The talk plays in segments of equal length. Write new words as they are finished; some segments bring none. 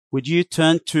Would you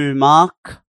turn to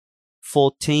Mark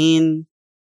 14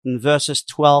 in verses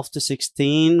 12 to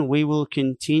 16? We will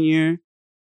continue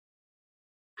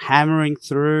hammering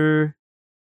through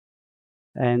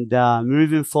and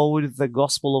moving forward with the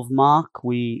Gospel of Mark.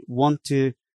 We want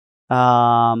to,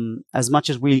 as much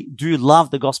as we do love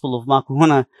the Gospel of Mark, we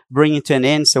want to bring it to an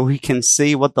end so we can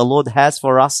see what the Lord has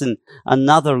for us in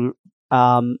another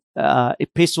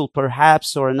epistle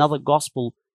perhaps, or another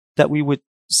gospel, that we would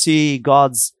see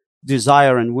God's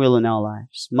desire and will in our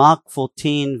lives. Mark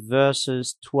 14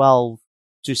 verses 12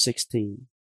 to 16.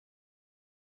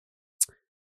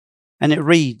 And it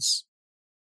reads,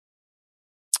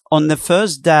 "On the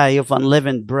first day of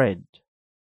unleavened bread,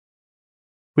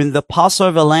 when the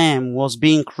Passover lamb was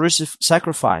being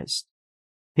sacrificed,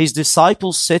 his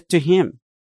disciples said to him,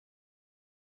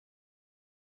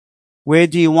 'Where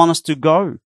do you want us to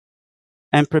go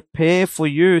and prepare for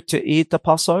you to eat the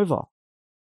Passover?'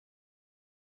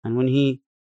 And when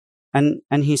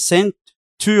he sent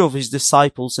two of his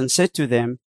disciples and said to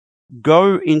them,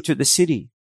 'Go into the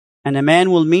city, and a man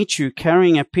will meet you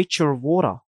carrying a pitcher of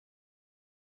water.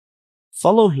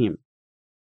 Follow him,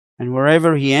 and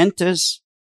wherever he enters,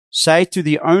 say to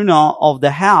the owner of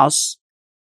the house,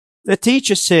 the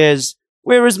teacher says,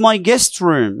 where is my guest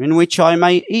room in which I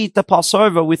may eat the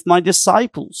Passover with my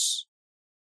disciples?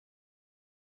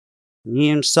 And he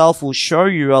himself will show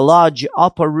you a large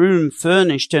upper room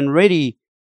furnished and ready.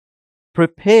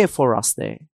 Prepare for us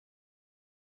there.'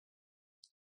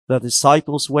 The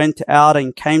disciples went out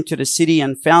and came to the city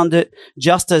and found it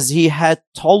just as he had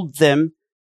told them,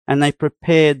 and they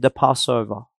prepared the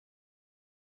Passover."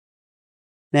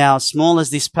 Now, small as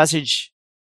this passage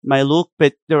may look,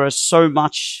 but there is so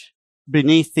much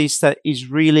beneath this that is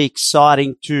really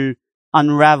exciting to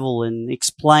unravel and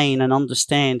explain and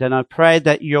understand. And I pray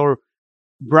that your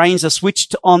brains are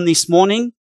switched on this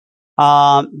morning,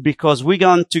 because we're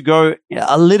going to go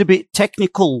a little bit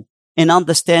technical in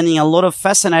understanding a lot of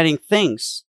fascinating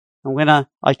things. And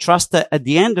I trust that at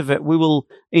the end of it, we will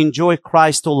enjoy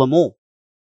Christ all the more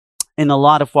in a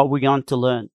lot of what we're going to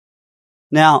learn.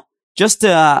 Now, just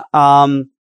a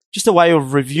way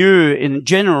of review, in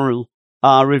general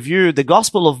review, the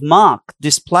Gospel of Mark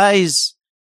displays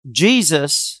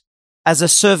Jesus as a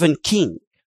servant king.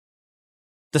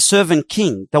 The servant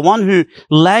king, the one who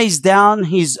lays down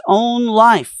his own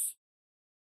life,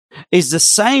 is the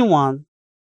same one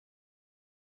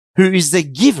who is the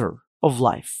giver of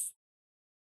life.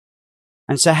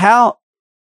 And so how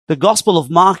the Gospel of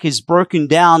Mark is broken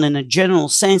down in a general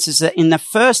sense is that in the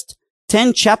first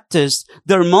 10 chapters,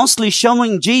 they're mostly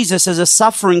showing Jesus as a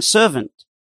suffering servant.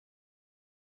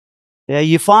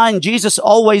 You find Jesus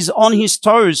always on his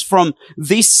toes from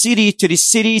this city to this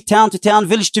city, town to town,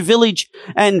 village to village.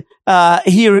 And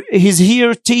he's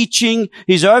here teaching,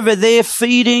 he's over there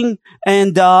feeding,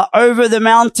 and over the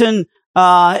mountain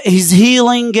he's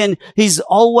healing, and he's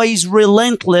always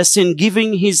relentless in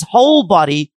giving his whole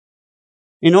body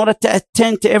in order to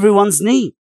attend to everyone's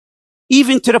need,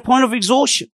 even to the point of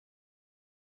exhaustion.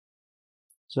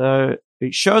 So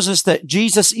it shows us that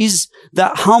Jesus is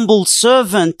that humble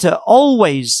servant,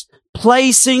 always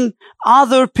placing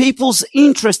other people's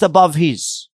interest above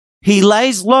his. He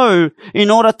lays low in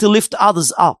order to lift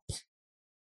others up.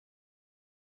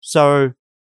 So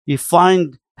you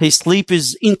find his sleep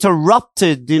is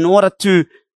interrupted in order to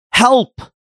help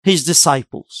his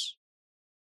disciples.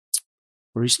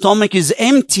 Or his stomach is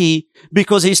empty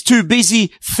because he's too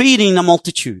busy feeding the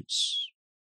multitudes.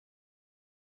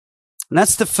 And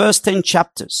that's the first 10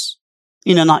 chapters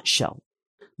in a nutshell.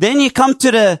 Then you come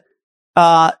to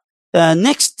the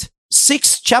next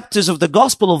 6 chapters of the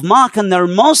Gospel of Mark, and they're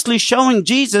mostly showing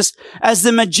Jesus as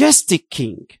the majestic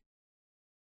king.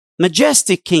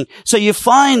 Majestic king. So you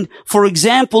find, for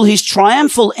example, his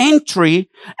triumphal entry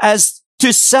as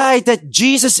to say that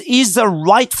Jesus is the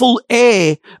rightful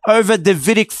heir over the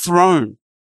Davidic throne.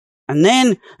 And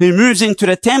then he moves into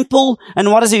the temple,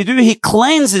 and what does he do? He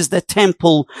cleanses the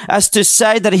temple as to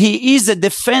say that he is the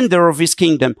defender of his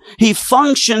kingdom. He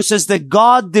functions as the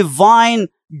God divine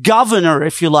governor,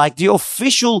 if you like, the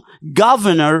official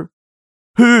governor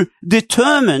who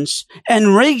determines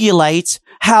and regulates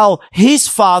how his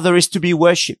Father is to be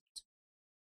worshipped.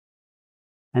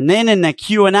 And then in the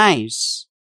Q&As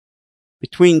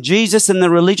between Jesus and the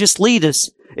religious leaders,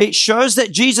 it shows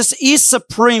that Jesus is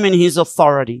supreme in his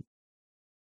authority.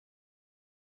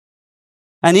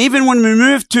 And even when we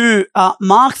move to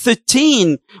Mark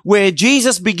 13, where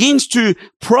Jesus begins to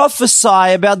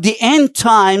prophesy about the end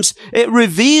times, it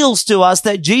reveals to us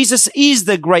that Jesus is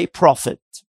the great prophet.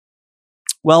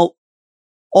 Well,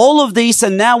 all of these,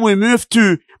 and now we move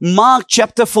to Mark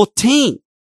chapter 14.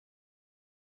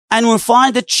 And we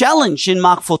find a challenge in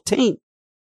Mark 14.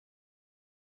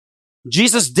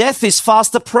 Jesus' death is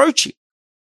fast approaching.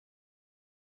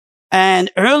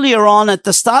 And earlier on at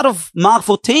the start of Mark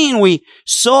 14, we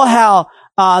saw how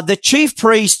the chief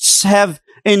priests have,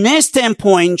 in their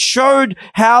standpoint, showed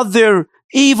how their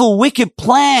evil, wicked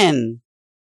plan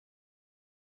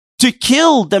to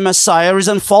kill the Messiah is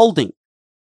unfolding.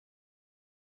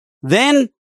 Then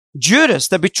Judas,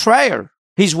 the betrayer,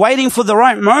 he's waiting for the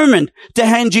right moment to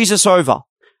hand Jesus over.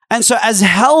 And so as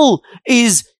hell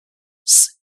is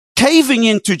caving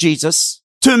into Jesus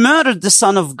to murder the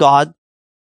Son of God,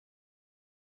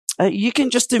 you can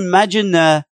just imagine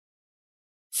the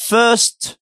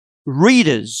first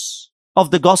readers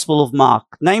of the Gospel of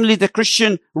Mark, namely the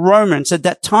Christian Romans at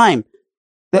that time,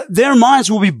 their minds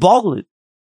will be boggled.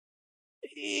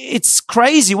 It's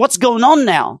crazy. What's going on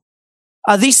now?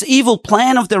 This evil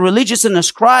plan of the religious and the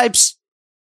scribes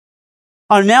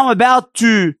are now about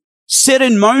to set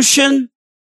in motion.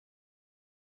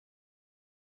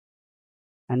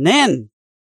 And then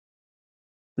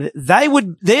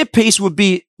their peace would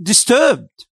be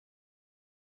disturbed.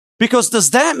 Because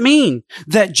does that mean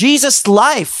that Jesus'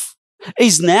 life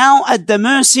is now at the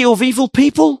mercy of evil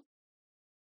people?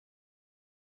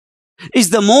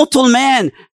 Is the mortal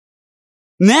man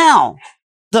now,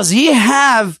 does he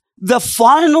have the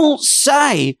final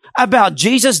say about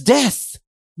Jesus' death?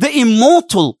 The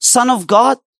immortal Son of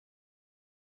God?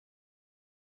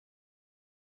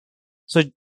 So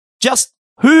just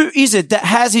who is it that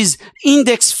has his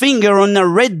index finger on the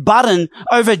red button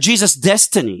over Jesus'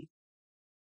 destiny?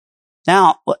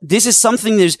 Now, this is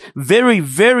something that is very,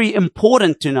 very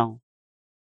important to know.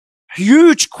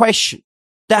 Huge question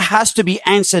that has to be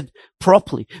answered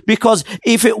properly. Because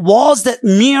if it was that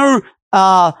mere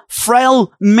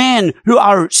frail men who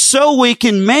are so weak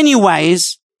in many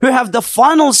ways, who have the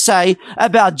final say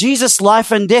about Jesus'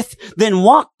 life and death, then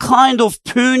what kind of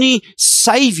puny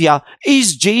savior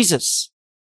is Jesus?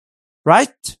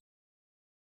 Right?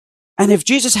 And if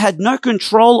Jesus had no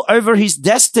control over his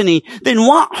destiny, then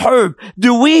what hope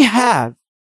do we have?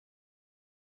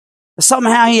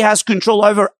 Somehow he has control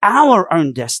over our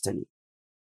own destiny.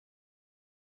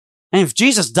 And if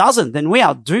Jesus doesn't, then we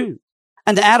are doomed.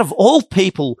 And out of all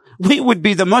people, we would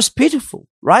be the most pitiful,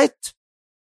 right?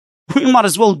 We might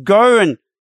as well go and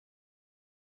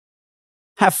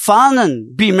have fun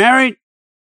and be married.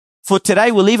 For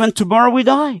today we live and tomorrow we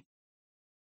die.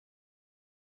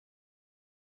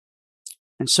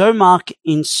 And so Mark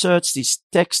inserts this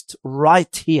text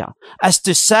right here as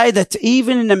to say that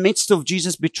even in the midst of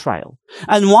Jesus' betrayal,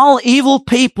 and while evil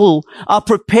people are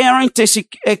preparing to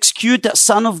execute the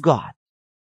Son of God,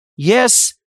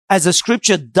 yes, as the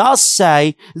scripture does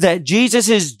say that Jesus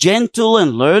is gentle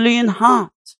and lowly in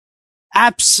heart.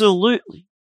 Absolutely.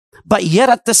 But yet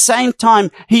at the same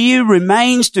time, he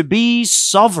remains to be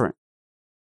sovereign.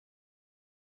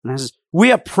 And as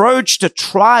we approach the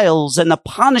trials and the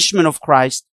punishment of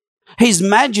Christ, his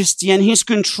majesty and his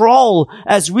control,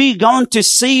 as we're going to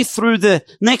see through the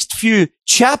next few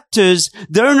chapters,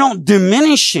 they're not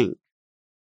diminishing.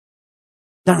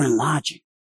 They're enlarging.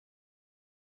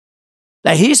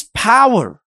 That his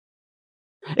power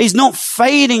is not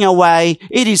fading away,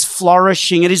 it is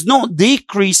flourishing. It is not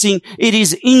decreasing, it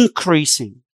is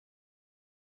increasing.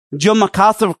 John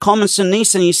MacArthur comments on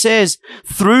this and he says,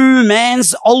 through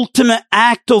man's ultimate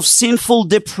act of sinful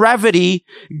depravity,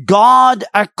 God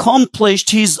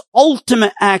accomplished his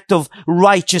ultimate act of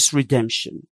righteous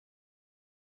redemption.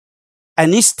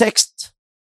 And this text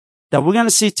that we're going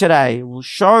to see today will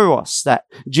show us that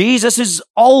Jesus is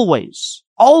always,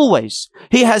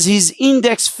 he has his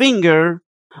index finger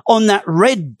on that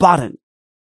red button,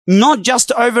 not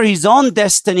just over his own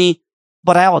destiny,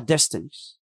 but our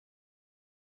destinies.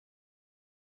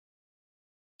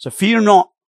 So fear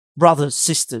not, brothers,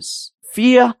 sisters,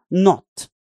 fear not.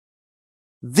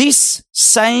 This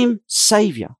same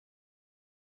Savior,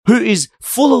 who is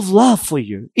full of love for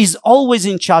you, is always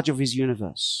in charge of his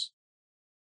universe.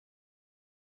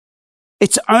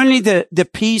 It's only the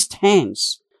pierced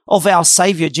hands of our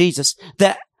Savior Jesus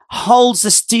that holds the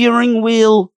steering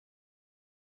wheel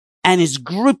and is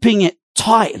gripping it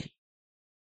tightly.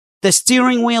 The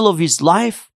steering wheel of his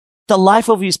life, the life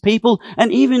of his people,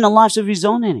 and even the lives of his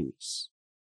own enemies.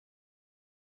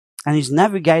 And he's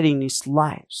navigating his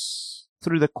lives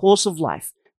through the course of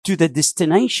life to the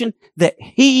destination that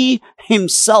he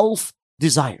himself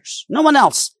desires. No one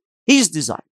else, his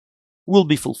desire, will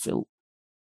be fulfilled.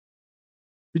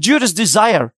 Judas'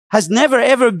 desire has never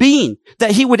ever been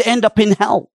that he would end up in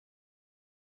hell.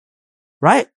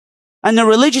 Right? And the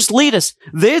religious leaders,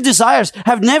 their desires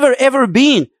have never ever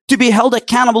been to be held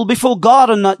accountable before God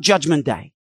on that judgment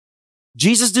day.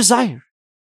 Jesus' desire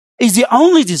is the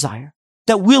only desire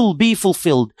that will be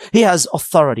fulfilled. He has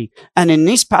authority. And in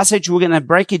this passage, we're going to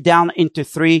break it down into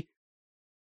 3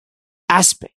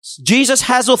 aspects. Jesus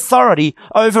has authority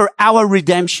over our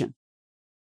redemption.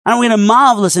 And we're going to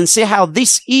marvel and see how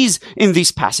this is in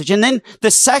this passage. And then the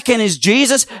second is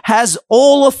Jesus has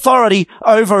all authority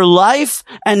over life.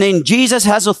 And then Jesus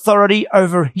has authority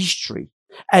over history.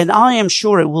 And I am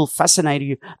sure it will fascinate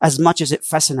you as much as it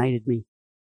fascinated me.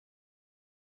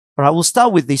 All right, we'll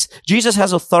start with this. Jesus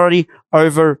has authority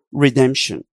over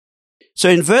redemption. So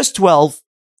in verse 12,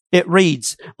 it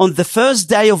reads, on the first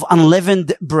day of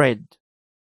unleavened bread,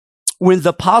 when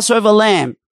the Passover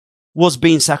lamb was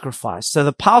being sacrificed. So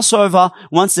the Passover,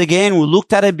 once again, we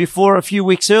looked at it before a few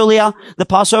weeks earlier. The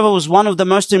Passover was one of the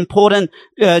most important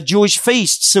Jewish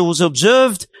feasts. It was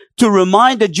observed to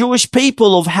remind the Jewish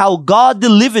people of how God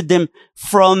delivered them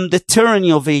from the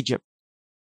tyranny of Egypt.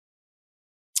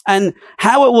 And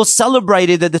how it was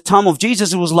celebrated at the time of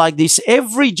Jesus, it was like this.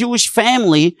 Every Jewish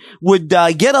family would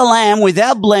get a lamb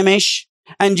without blemish.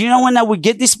 And do you know when they would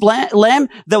get this lamb?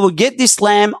 They would get this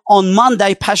lamb on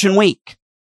Monday, Passion Week.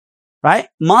 Right?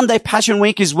 Monday, Passion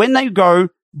Week is when they go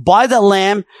buy the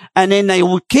lamb, and then they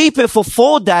would keep it for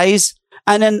 4 days.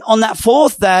 And then on that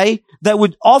 4th day, they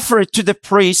would offer it to the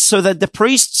priests so that the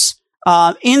priests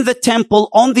in the temple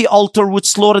on the altar would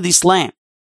slaughter this lamb.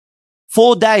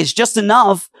 4 days, just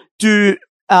enough to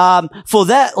for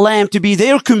that lamb to be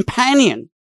their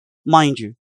companion, mind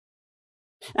you.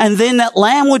 And then that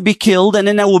lamb would be killed, and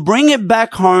then they would bring it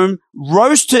back home,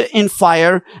 roast it in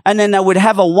fire, and then they would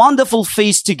have a wonderful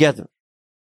feast together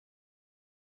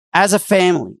as a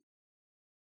family.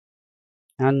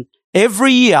 And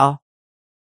every year,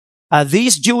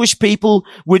 these Jewish people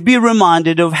would be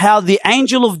reminded of how the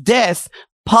angel of death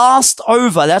passed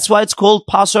over. That's why it's called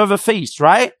Passover feast,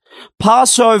 right?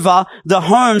 Pass over the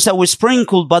homes that were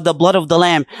sprinkled by the blood of the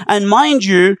Lamb. And mind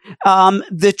you,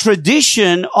 the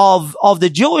tradition of the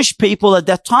Jewish people at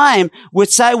that time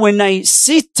would say when they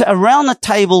sit around the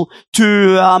table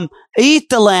to eat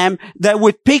the lamb, they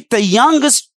would pick the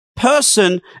youngest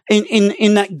person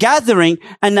in that gathering,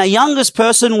 and the youngest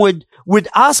person would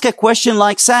ask a question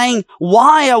like saying,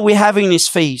 why are we having this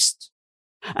feast?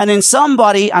 And then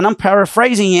somebody, and I'm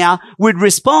paraphrasing here, would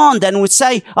respond and would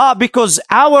say, because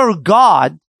our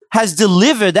God has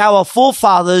delivered our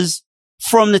forefathers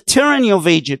from the tyranny of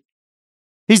Egypt.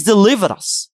 He's delivered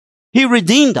us. He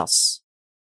redeemed us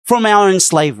from our own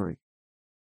slavery.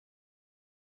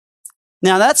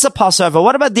 Now that's the Passover.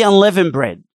 What about the unleavened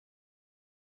bread?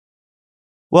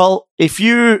 Well, if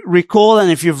you recall and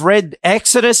if you've read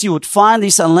Exodus, you would find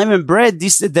this unleavened bread.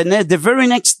 The very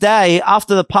next day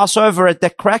after the Passover at the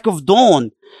crack of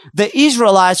dawn, the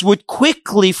Israelites would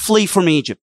quickly flee from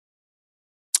Egypt.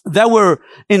 They were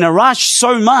in a rush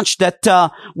so much that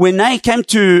when they came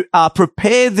to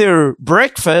prepare their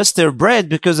breakfast, their bread,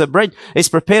 because the bread is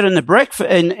prepared in the breakfast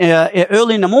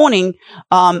early in the morning,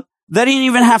 they didn't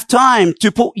even have time to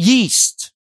put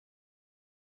yeast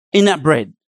in that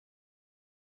bread.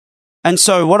 And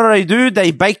so what do? They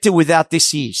baked it without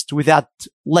this yeast, without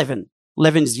leaven.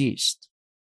 Leaven's yeast.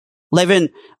 Leaven,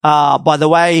 by the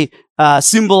way,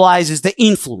 symbolizes the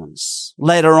influence.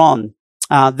 Later on,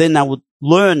 then they would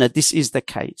learn that this is the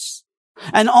case.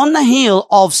 And on the heel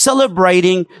of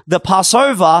celebrating the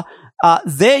Passover,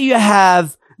 there you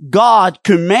have God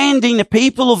commanding the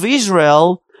people of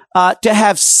Israel to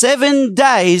have 7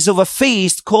 days of a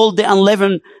feast called the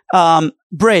unleavened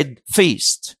bread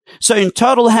feast. So in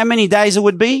total, how many days it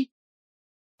would be?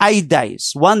 8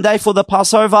 days. 1 day for the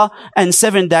Passover and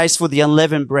 7 days for the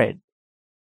unleavened bread.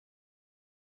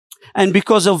 And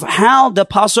because of how the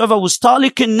Passover was totally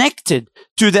connected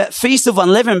to the Feast of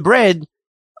Unleavened Bread,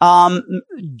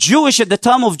 Jewish at the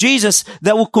time of Jesus,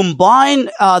 they will combine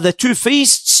the two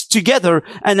feasts together,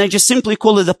 and they just simply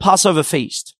call it the Passover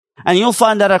feast. And you'll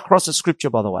find that across the scripture,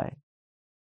 by the way.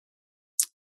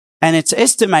 And it's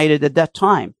estimated at that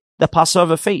time, the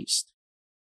Passover feast,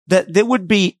 that there would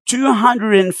be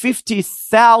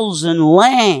 250,000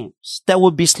 lambs that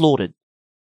would be slaughtered.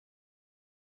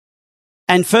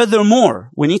 And furthermore,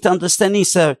 we need to understand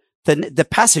this, the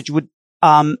passage would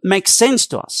make sense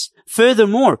to us.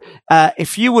 Furthermore,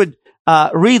 if you would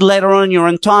read later on in your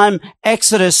own time,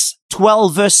 Exodus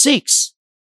 12 verse 6,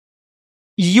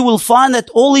 you will find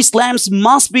that all these lambs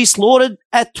must be slaughtered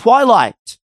at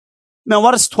twilight. Now,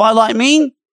 what does twilight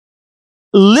mean?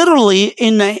 Literally,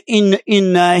 in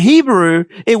Hebrew,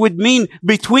 it would mean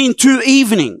between two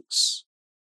evenings.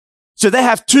 So they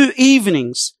have 2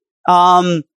 evenings,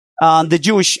 the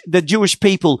Jewish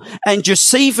people. And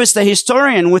Josephus, the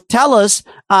historian, would tell us,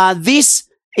 this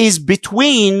is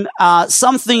between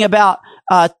something about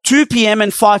 2 p.m.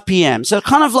 and 5 p.m. So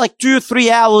kind of like 2 or 3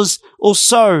 hours or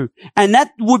so. And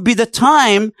that would be the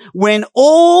time when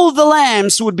all the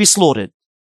lambs would be slaughtered.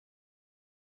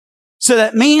 So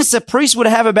that means the priest would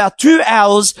have about 2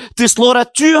 hours to slaughter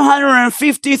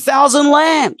 250,000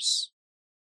 lambs.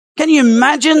 Can you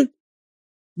imagine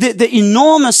the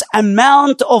enormous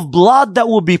amount of blood that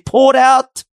would be poured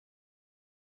out?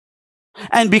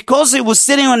 And because it was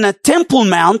sitting on a Temple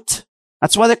Mount,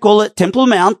 that's why they call it Temple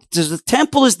Mount. The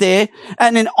temple is there.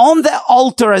 And then on the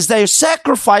altar, as they're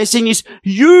sacrificing this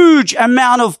huge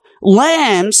amount of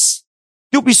lambs,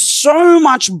 there'll be so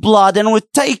much blood, and it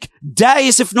would take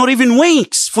days, if not even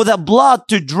weeks, for the blood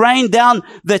to drain down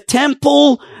the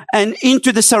temple and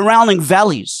into the surrounding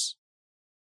valleys.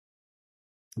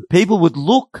 People would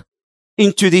look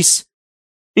into these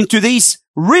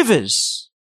rivers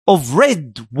of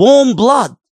red, warm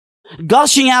blood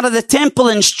gushing out of the temple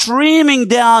and streaming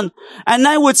down. And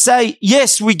they would say,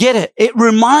 yes, we get it.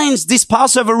 This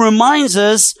Passover reminds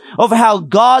us of how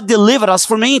God delivered us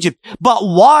from Egypt. But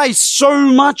why so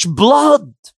much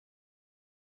blood?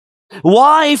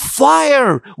 Why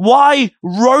fire? Why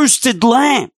roasted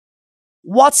lamb?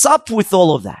 What's up with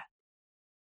all of that?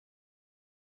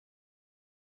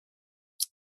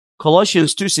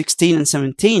 Colossians 2:16 and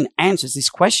 17 answers this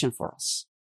question for us.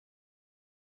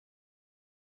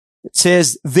 It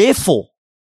says, therefore,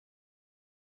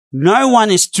 no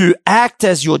one is to act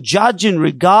as your judge in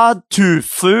regard to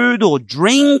food or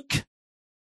drink,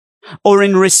 or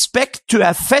in respect to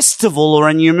a festival or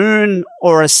a new moon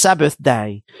or a Sabbath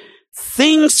day,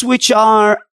 things which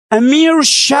are a mere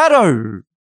shadow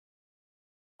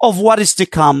of what is to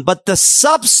come, but the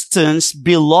substance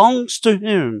belongs to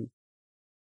whom?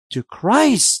 To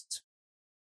Christ.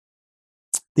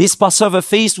 This Passover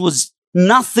feast was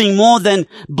nothing more than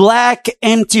black,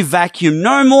 empty vacuum.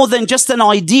 No more than just an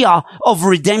idea of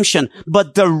redemption.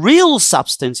 But the real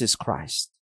substance is Christ.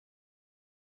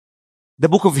 The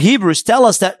book of Hebrews tells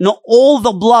us that not all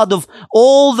the blood of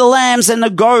all the lambs and the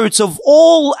goats of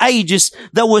all ages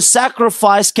that were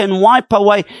sacrificed can wipe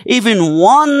away even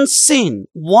one sin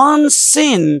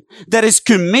that is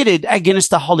committed against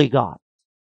the holy God.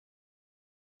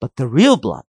 But the real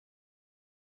blood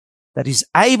that is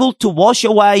able to wash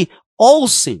away all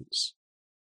sins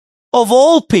of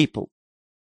all people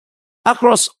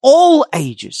across all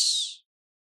ages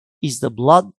is the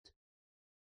blood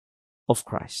of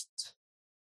Christ.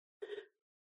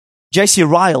 J.C.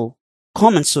 Ryle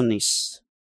comments on this,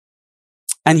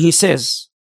 and he says,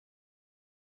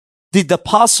 did the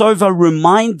Passover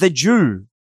remind the Jew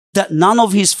that none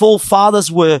of his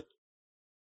forefathers were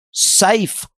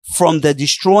safe from the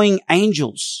destroying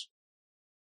angels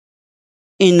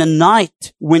in the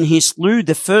night when he slew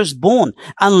the firstborn,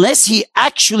 unless he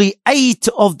actually ate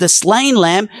of the slain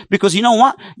lamb? Because you know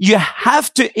what? You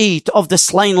have to eat of the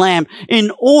slain lamb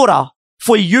in order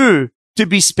for you to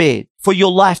be spared, for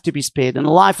your life to be spared, and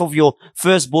the life of your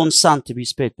firstborn son to be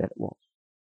spared. That was.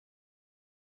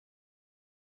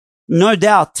 No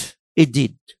doubt it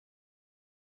did.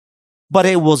 But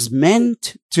it was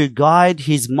meant to guide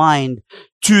his mind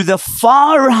to the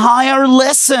far higher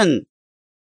lesson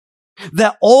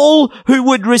that all who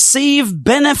would receive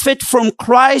benefit from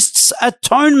Christ's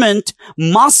atonement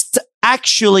must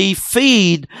actually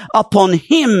feed upon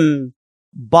him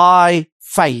by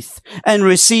faith and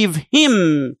receive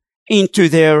him into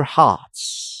their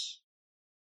hearts.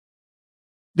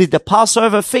 Did the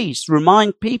Passover feast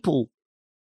remind people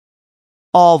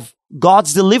of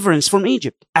God's deliverance from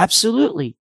Egypt?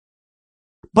 Absolutely.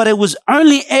 But it was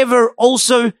only ever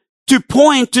also to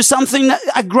point to something,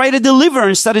 a greater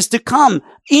deliverance that is to come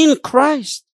in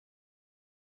Christ.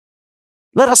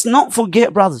 Let us not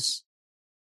forget, brothers,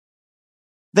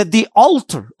 that the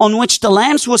altar on which the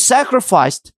lambs were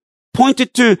sacrificed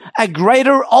pointed to a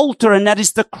greater altar, and that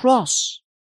is the cross.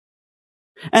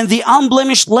 And the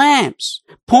unblemished lambs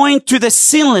point to the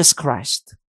sinless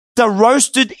Christ, the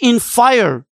roasted in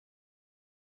fire,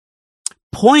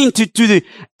 pointed to the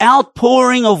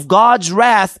outpouring of God's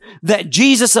wrath that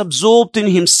Jesus absorbed in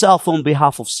himself on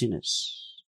behalf of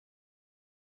sinners.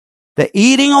 The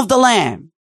eating of the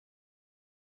lamb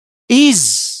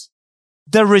is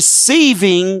the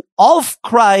receiving of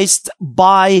Christ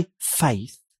by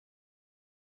faith.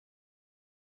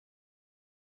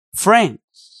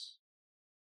 Friends,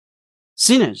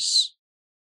 sinners,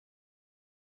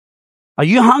 are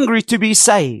you hungry to be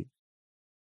saved?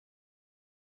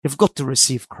 You've got to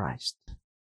receive Christ.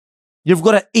 You've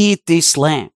got to eat this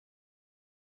lamb.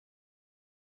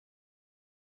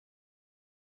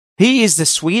 He is the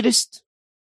sweetest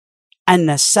and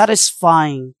the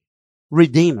satisfying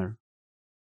Redeemer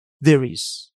there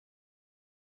is.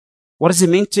 What does it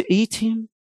mean to eat him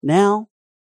now?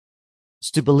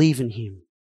 It's to believe in him,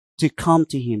 to come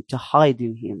to him, to hide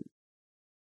in him.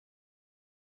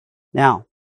 Now,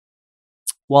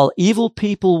 while evil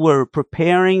people were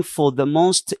preparing for the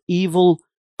most evil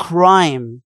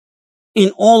crime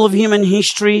in all of human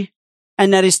history,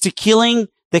 and that is the killing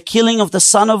of the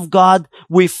Son of God,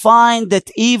 we find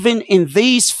that even in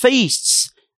these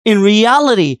feasts, in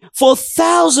reality, for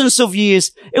thousands of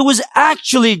years, it was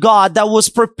actually God that was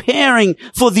preparing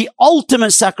for the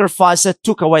ultimate sacrifice that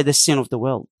took away the sin of the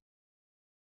world.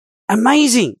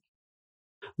 Amazing.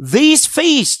 These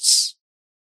feasts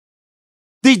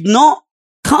did not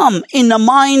come in the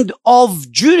mind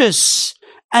of Judas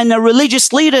and the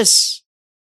religious leaders.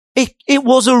 It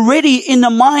was already in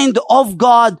the mind of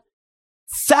God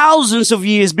thousands of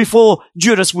years before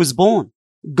Judas was born.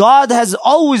 God has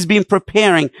always been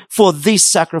preparing for this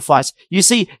sacrifice. You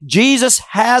see, Jesus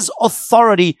has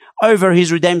authority over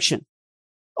his redemption.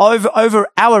 Over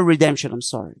our redemption,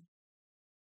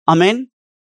 Amen?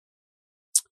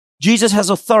 Jesus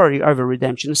has authority over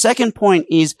redemption. The second point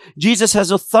is Jesus has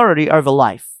authority over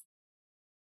life.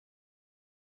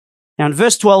 Now in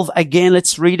verse 12, again,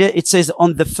 let's read it. It says,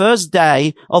 on the first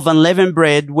day of unleavened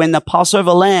bread, when the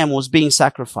Passover lamb was being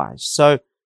sacrificed. So,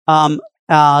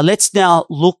 let's now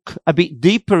look a bit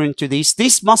deeper into this.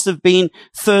 This must have been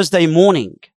Thursday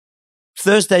morning.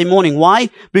 Why?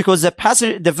 Because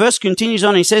the verse continues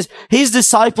on. He says, his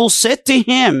disciples said to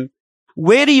him,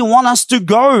 where do you want us to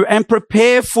go and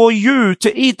prepare for you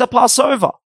to eat the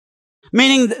Passover?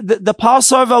 Meaning the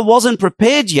Passover wasn't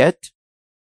prepared yet.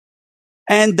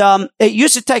 And it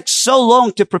used to take so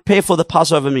long to prepare for the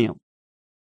Passover meal.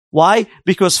 Why?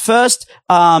 Because first,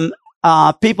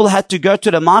 people had to go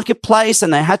to the marketplace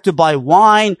and they had to buy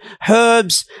wine,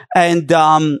 herbs, and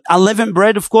unleavened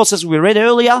bread, of course, as we read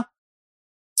earlier,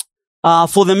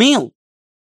 for the meal.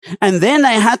 And then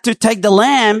they had to take the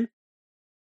lamb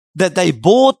that they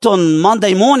bought on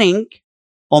Monday morning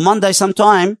or Monday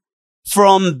sometime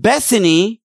from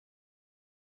Bethany,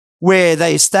 where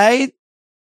they stayed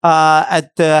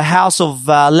at the house of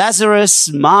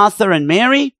Lazarus, Martha, and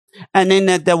Mary. And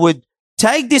then they would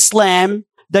take this lamb,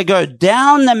 they go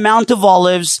down the Mount of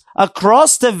Olives,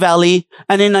 across the valley,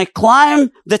 and then they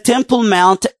climb the Temple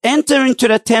Mount, enter into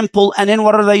the temple, and then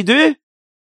what do?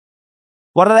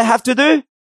 What do they have to do?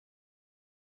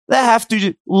 They have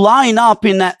to line up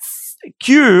in that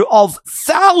queue of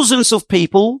thousands of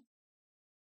people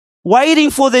waiting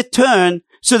for their turn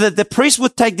so that the priest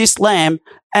would take this lamb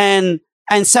and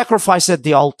sacrifice at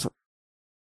the altar.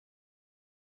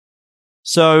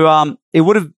 So, it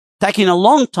would have taken a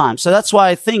long time. So that's why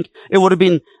I think it would have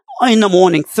been in the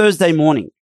morning, Thursday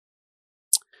morning.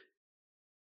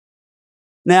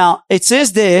 Now, it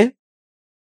says there,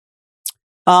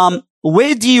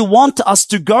 where do you want us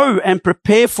to go and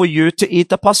prepare for you to eat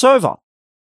the Passover?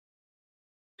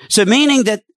 So meaning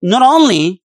that not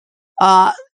only,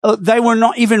 they were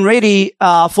not even ready,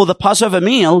 for the Passover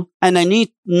meal and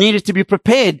they needed to be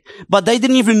prepared, but they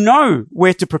didn't even know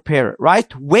where to prepare it,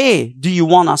 right? Where do you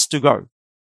want us to go?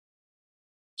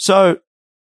 So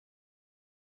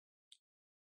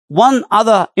one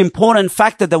other important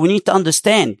factor that we need to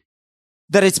understand,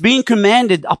 that it's being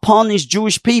commanded upon these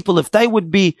Jewish people, if they would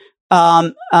be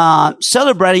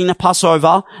celebrating the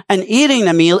Passover and eating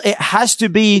the meal, it has to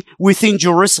be within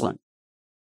Jerusalem.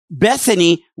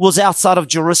 Bethany was outside of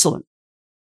Jerusalem.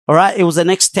 All right. It was the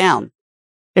next town.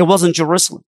 It wasn't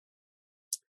Jerusalem.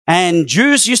 And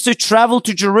Jews used to travel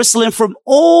to Jerusalem from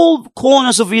all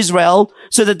corners of Israel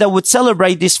so that they would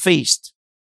celebrate this feast.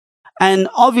 And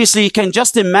obviously you can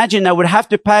just imagine they would have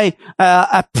to pay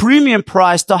a premium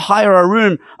price to hire a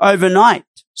room overnight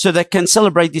so they can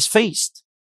celebrate this feast.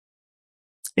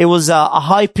 It was a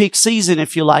high peak season,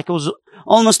 if you like. It was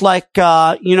almost like,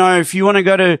 if you want to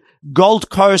go to Gold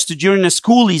Coast during the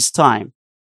schoolies time.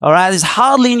 All right. There's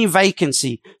hardly any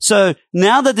vacancy. So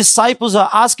now the disciples are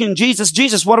asking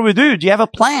Jesus, what do we do? Do you have a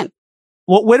plan?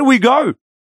 Where do we go?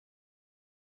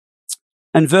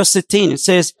 And verse 13, it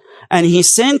says, and he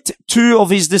sent two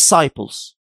of his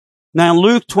disciples. Now in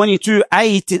Luke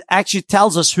 22:8, it actually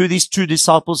tells us who these two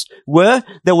disciples were.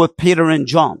 They were Peter and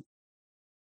John.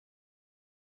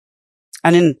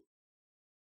 And then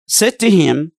said to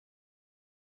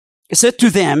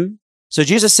them, so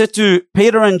Jesus said to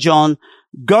Peter and John,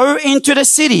 go into the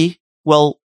city.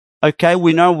 Well, okay,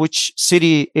 we know which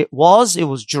city it was. It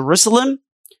was Jerusalem.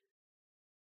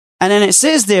 And then it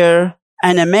says there,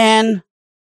 and a man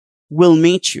will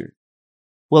meet you.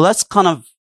 Well, that's kind of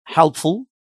helpful.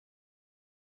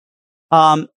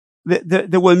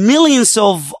 There were millions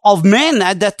of men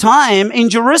at that time in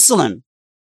Jerusalem.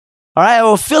 All right. They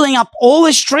were filling up all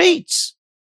the streets.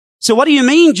 So what do you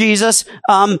mean, Jesus,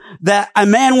 that a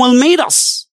man will meet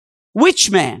us? Which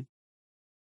man?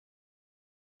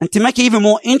 And to make it even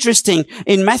more interesting,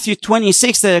 in Matthew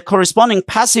 26, the corresponding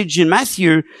passage in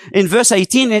Matthew, in verse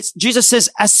 18, Jesus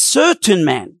says, a certain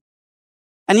man.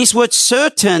 And this word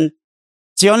certain,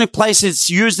 it's the only place it's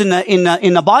used in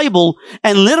the Bible.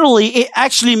 And literally, it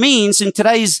actually means, in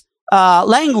today's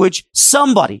language,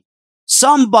 somebody.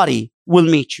 Somebody will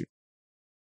meet you.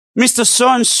 Mr.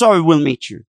 So-and-so will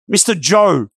meet you. Mr.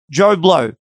 Joe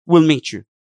Blow will meet you.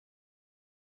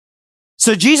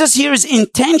 So Jesus here is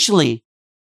intentionally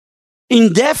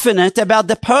indefinite about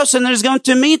the person that is going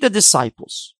to meet the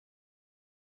disciples.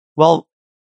 Well,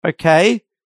 okay.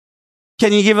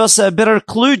 Can you give us a better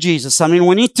clue, Jesus? I mean,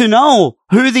 we need to know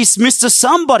who this Mr.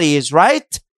 Somebody is,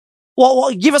 right?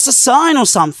 Well, give us a sign or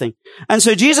something. And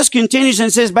so Jesus continues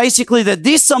and says basically that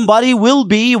this somebody will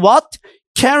be what?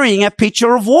 Carrying a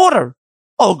pitcher of water.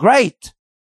 Oh, great.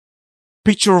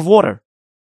 Pitcher of water.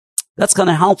 That's kind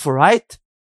of helpful, right?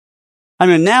 I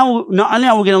mean, now, not only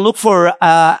are we going to look for,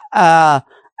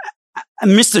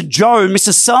 Mr. Joe,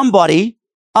 Mr. Somebody,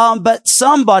 but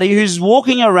somebody who's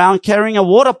walking around carrying a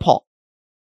water pot.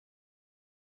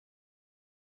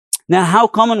 Now, how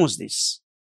common was this?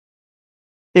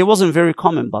 It wasn't very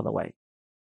common, by the way.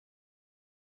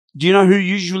 Do you know who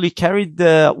usually carried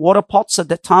the water pots at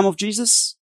the time of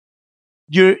Jesus?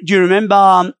 Do you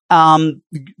remember,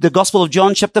 the Gospel of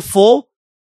John chapter 4?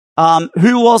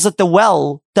 Who was at the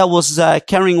well that was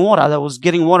carrying water, that was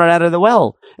getting water out of the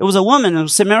well? It was a woman, it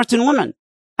was a Samaritan woman.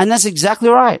 And that's exactly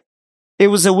right. It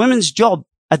was a woman's job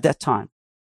at that time.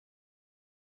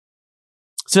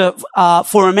 So,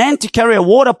 for a man to carry a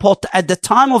water pot at the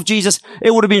time of Jesus,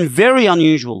 it would have been very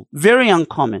unusual, very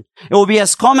uncommon. It would be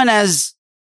as common as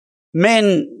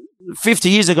men 50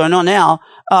 years ago, not now,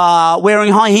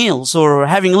 wearing high heels or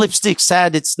having lipstick.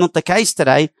 Sad it's not the case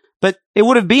today, but it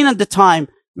would have been at the time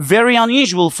very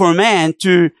unusual for a man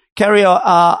to carry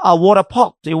a water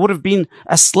pot. It would have been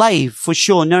a slave for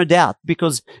sure, no doubt,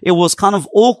 because it was kind of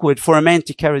awkward for a man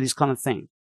to carry this kind of thing.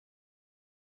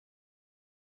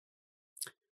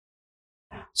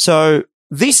 So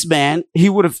this man, he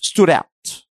would have stood out.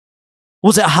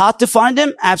 Was it hard to find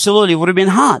him? Absolutely. It would have been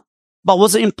hard. But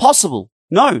was it impossible?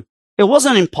 No, it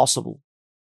wasn't impossible.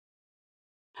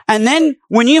 And then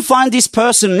when you find this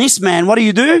person, this man, what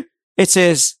do? It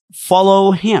says,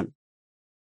 follow him.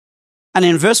 And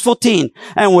in verse 14,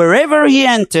 and wherever he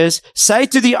enters, say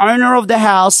to the owner of the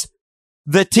house,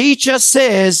 the teacher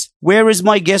says, where is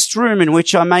my guest room in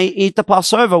which I may eat the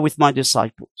Passover with my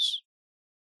disciples?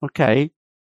 Okay.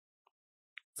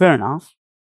 Fair enough.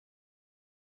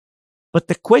 But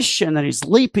the question that is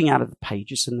leaping out of the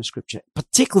pages in the scripture,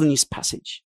 particularly in this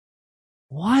passage,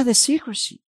 why the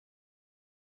secrecy?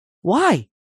 Why?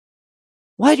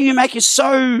 Why do you make it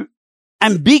so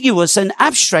ambiguous and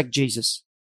abstract, Jesus?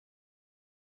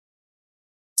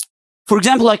 For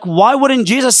example, like, why wouldn't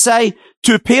Jesus say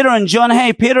to Peter and John,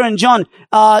 hey, Peter and John,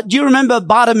 do you remember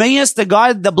Bartimaeus,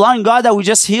 the blind guy that we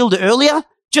just healed earlier?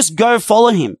 Just go follow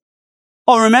him.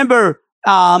 Or remember,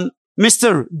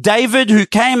 Mr. David who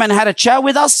came and had a chat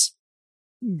with us?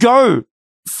 Go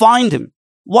find him.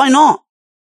 Why not?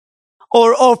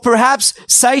 Or perhaps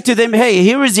say to them, hey,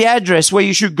 here is the address where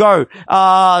you should go.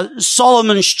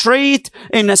 Solomon Street,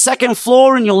 in the second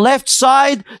floor on your left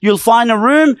side, you'll find a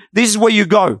room. This is where you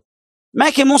go.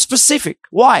 Make it more specific.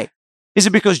 Why? Is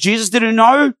it because Jesus didn't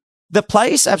know the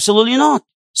place? Absolutely not.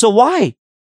 So why?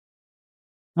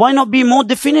 Why not be more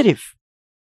definitive?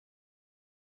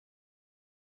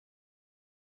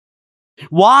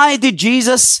 Why did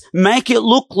Jesus make it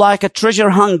look like a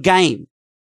treasure hunt game?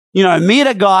 You know, meet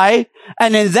a guy,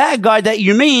 and then that guy that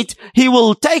you meet, he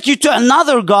will take you to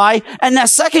another guy, and that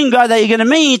second guy that you're going to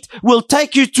meet will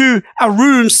take you to a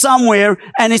room somewhere,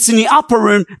 and it's in the upper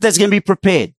room that's going to be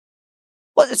prepared.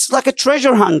 Well, it's like a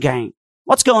treasure hunt game.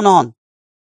 What's going on?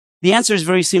 The answer is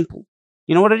very simple.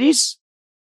 You know what it is?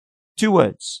 2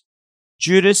 words.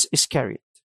 Judas Iscariot.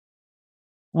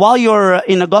 While you're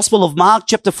in the Gospel of Mark,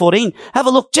 chapter 14, have a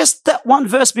look just that one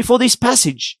verse before this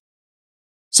passage,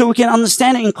 so we can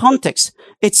understand it in context.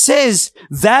 It says,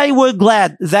 they were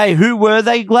glad. Who were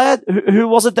they glad? Who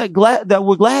was it that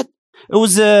were glad? It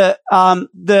was the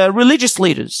religious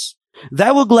leaders.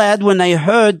 They were glad when they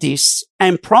heard this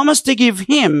and promised to give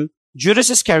him, Judas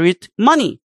Iscariot,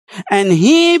 money. And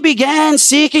he began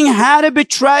seeking how to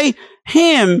betray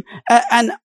him at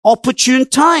an opportune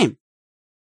time.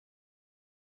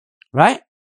 Right?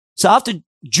 So after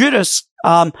Judas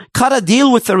cut a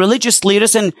deal with the religious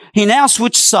leaders and he now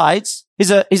switched sides,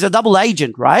 he's a double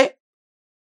agent, right?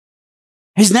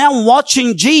 He's now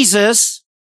watching Jesus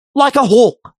like a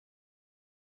hawk.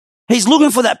 He's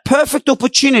looking for that perfect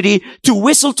opportunity to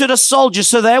whistle to the soldiers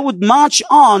so they would march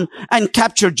on and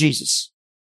capture Jesus.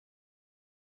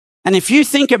 And if you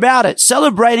think about it,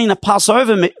 celebrating a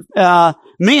Passover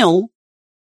meal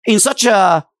in such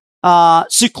a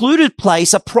secluded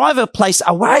place, a private place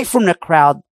away from the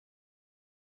crowd,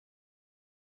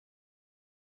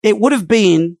 it would have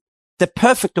been the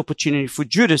perfect opportunity for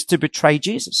Judas to betray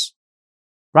Jesus,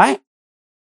 right?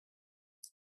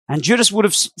 And Judas would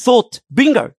have thought,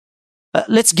 bingo,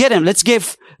 let's get him. Let's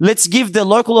give the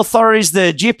local authorities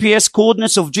the GPS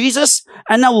coordinates of Jesus,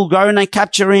 and then we'll go and they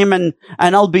capture him, and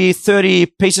I'll be 30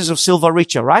 pieces of silver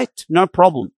richer, right? No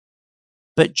problem.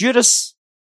 But Judas,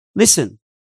 listen,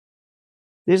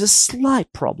 there's a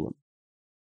slight problem.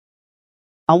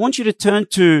 I want you to turn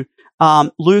to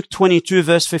Luke 22,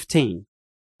 verse 15.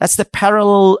 That's the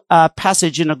parallel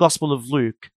passage in the Gospel of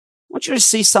Luke. I want you to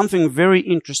see something very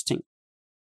interesting.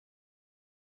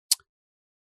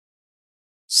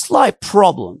 Slight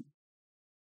problem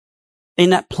in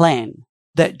that plan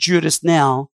that Judas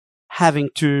now having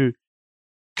to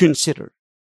consider.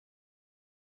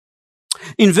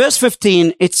 In verse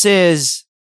 15, it says,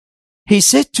 he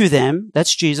said to them,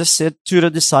 that's Jesus said to the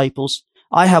disciples,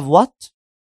 I have what?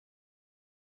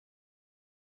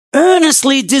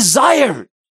 Earnestly desired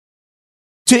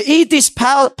to eat this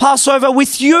Passover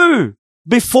with you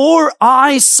before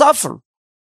I suffer.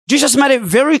 Jesus made it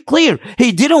very clear.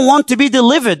 He didn't want to be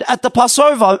delivered at the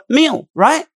Passover meal,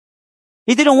 right?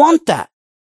 He didn't want that.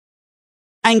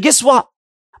 And guess what?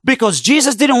 Because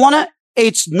Jesus didn't want it,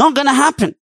 it's not going to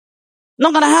happen.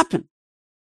 Not going to happen.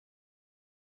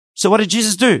 So what did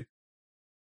Jesus do?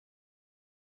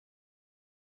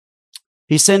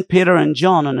 He sent Peter and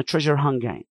John on a treasure hunt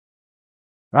game,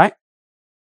 right?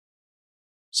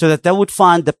 So that they would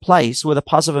find the place where the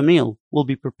Passover meal will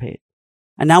be prepared.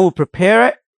 And now we'll prepare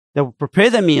it. They will prepare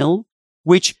the meal,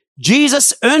 which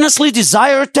Jesus earnestly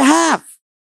desired to have.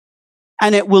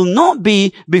 And it will not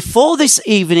be before this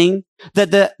evening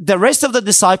that the rest of the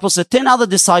disciples, the 10 other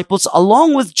disciples,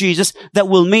 along with Jesus, that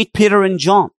will meet Peter and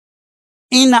John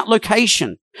in that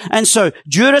location. And so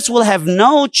Judas will have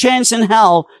no chance in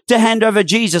hell to hand over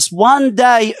Jesus one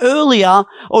day earlier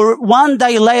or one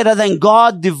day later than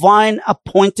God's divine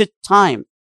appointed time.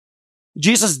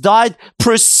 Jesus died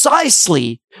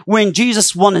precisely when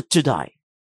Jesus wanted to die,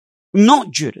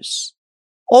 not Judas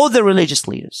or the religious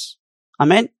leaders.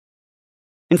 Amen.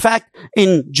 In fact,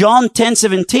 in John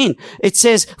 10:17, it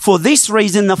says, for this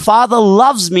reason the Father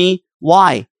loves me.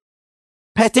 Why?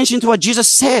 Pay attention to what Jesus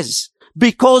says.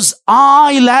 Because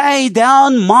I lay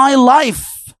down my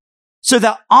life so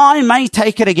that I may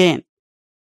take it again.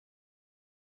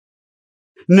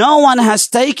 No one has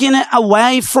taken it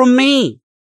away from me.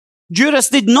 Judas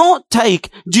did not take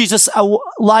Jesus'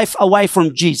 life away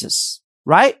from Jesus,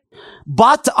 right?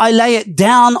 But I lay it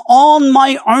down on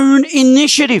my own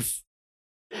initiative.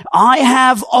 I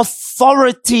have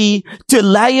authority to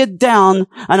lay it down,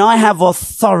 and I have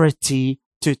authority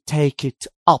to take it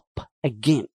up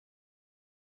again.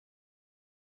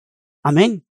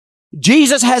 Amen.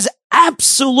 Jesus has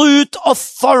absolute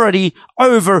authority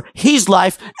over his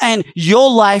life and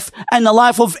your life and the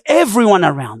life of everyone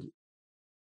around him.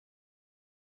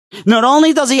 Not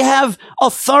only does he have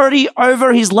authority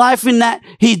over his life in that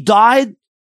he died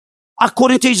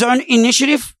according to his own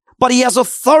initiative, but he has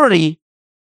authority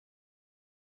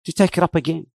to take it up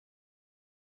again.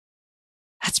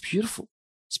 That's beautiful.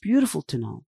 It's beautiful to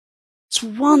know. It's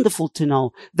wonderful to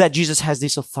know that Jesus has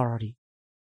this authority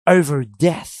over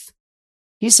death.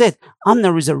 He said, I'm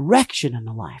the resurrection and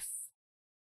the life.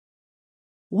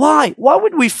 Why? Why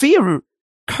would we fear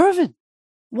COVID?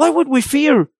 Why would we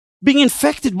fear being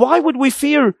infected? Why would we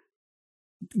fear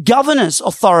governor's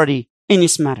authority in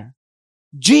this matter?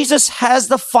 Jesus has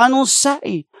the final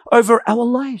say over our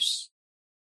lives,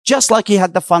 just like he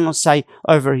had the final say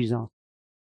over his own.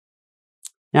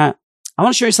 Now, I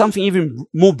want to show you something even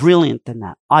more brilliant than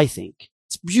that, I think.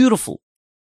 It's beautiful.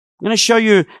 I'm going to show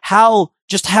you how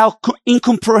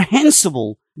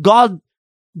incomprehensible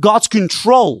God's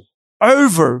control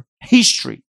over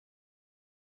history.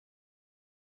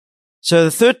 So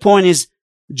the third point is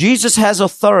Jesus has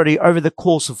authority over the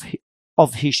course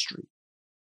of history.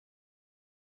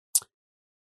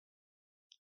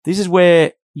 This is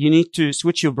where you need to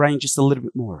switch your brain just a little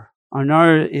bit more. I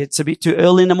know it's a bit too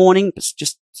early in the morning, but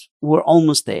we're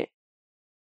almost there.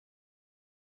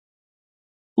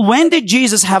 When did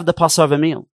Jesus have the Passover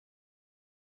meal?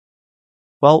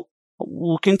 Well,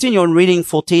 we'll continue on reading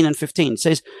 14 and 15. It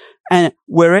says, and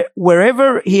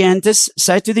wherever he enters,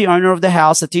 say to the owner of the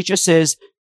house, the teacher says,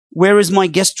 where is my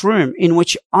guest room in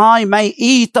which I may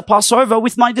eat the Passover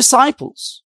with my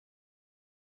disciples?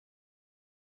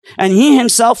 And he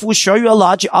himself will show you a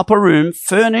large upper room,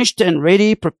 furnished and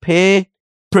ready. Prepare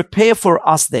for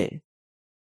us there.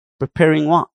 Preparing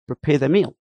what? Prepare the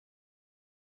meal.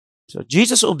 So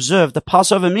Jesus observed the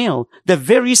Passover meal the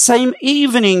very same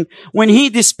evening when he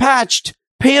dispatched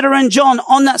Peter and John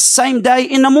on that same day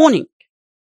in the morning.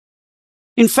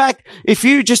 In fact, if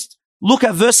you just look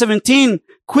at verse 17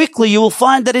 quickly, you will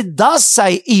find that it does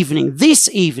say evening, this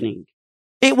evening.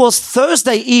 It was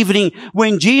Thursday evening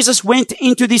when Jesus went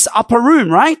into this upper room,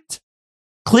 right?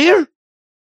 Clear?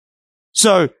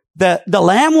 So the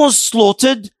lamb was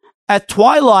slaughtered at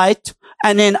twilight,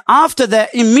 and then after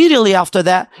that, immediately after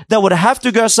that, they would have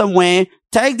to go somewhere,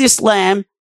 take this lamb,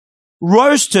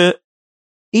 roast it,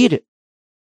 eat it.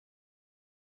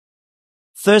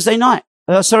 Thursday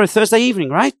evening,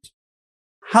 right?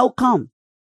 How come?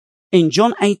 In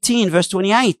John 18, verse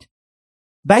 28,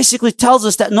 basically tells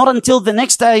us that not until the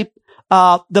next day,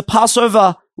 the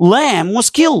Passover lamb was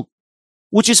killed,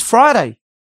 which is Friday.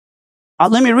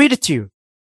 Let me read it to you.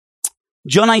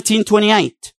 John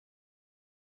 18:28.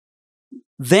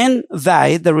 Then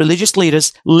they, the religious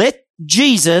leaders, led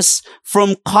Jesus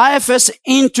from Caiaphas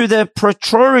into the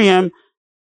praetorium,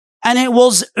 and it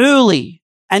was early.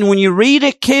 And when you read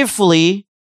it carefully,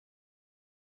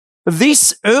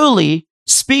 this early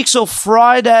speaks of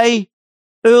Friday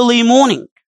early morning,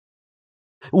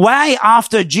 way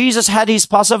after Jesus had his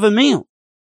Passover meal.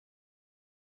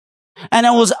 And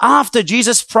it was after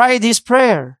Jesus prayed his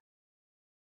prayer.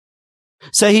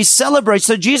 So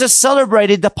Jesus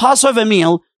celebrated the Passover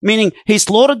meal, meaning he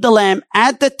slaughtered the lamb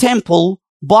at the temple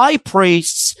by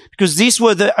priests, because these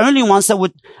were the only ones that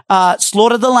would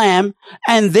slaughter the lamb,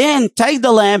 and then take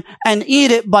the lamb and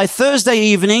eat it by Thursday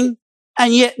evening.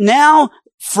 And yet now,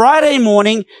 Friday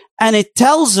morning, and it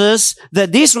tells us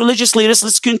that these religious leaders,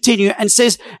 let's continue, and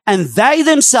says, and they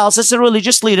themselves, as the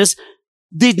religious leaders,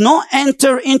 did not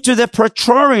enter into the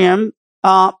praetorium,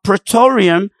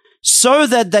 so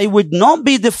that they would not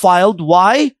be defiled.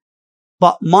 Why?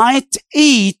 But might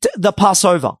eat the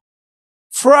Passover.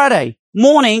 Friday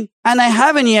morning, and they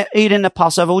haven't yet eaten the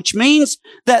Passover, which means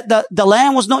that the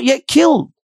lamb was not yet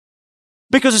killed.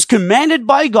 Because it's commanded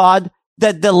by God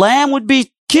that the lamb would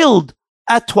be killed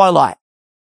at twilight.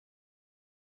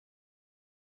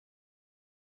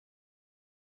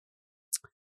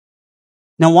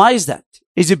 Now, why is that?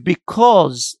 Is it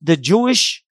because the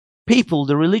Jewish people,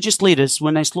 the religious leaders,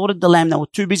 when they slaughtered the lamb, they were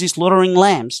too busy slaughtering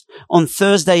lambs on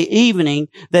Thursday evening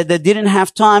that they didn't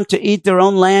have time to eat their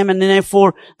own lamb, and then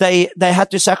therefore they had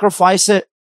to sacrifice it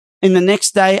in the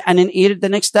next day and then eat it the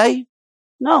next day?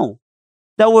 No.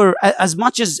 They were, as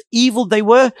much as evil they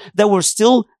were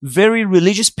still very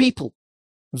religious people.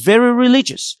 Very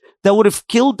religious. They would have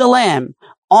killed the lamb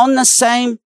on the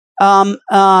same time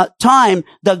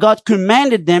that God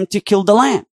commanded them to kill the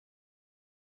lamb.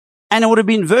 And it would have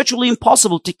been virtually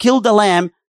impossible to kill the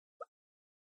lamb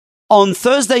on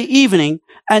Thursday evening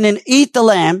and then eat the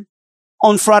lamb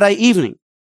on Friday evening.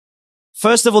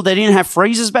 First of all, they didn't have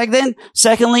freezers back then.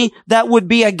 Secondly, that would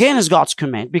be against God's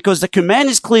command, because the command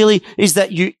is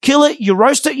that you kill it, you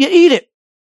roast it, you eat it.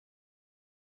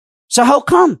 So how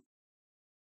come?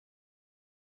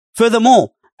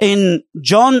 Furthermore, in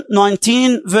John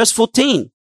 19 verse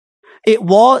 14,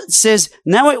 it says,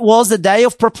 now it was the day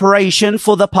of preparation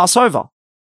for the Passover.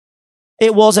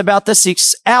 It was about the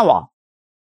 6th hour.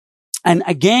 And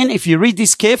again, if you read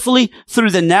this carefully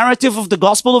through the narrative of the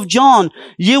Gospel of John,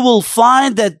 you will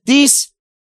find that this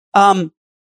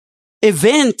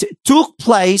event took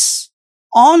place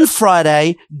on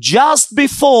Friday just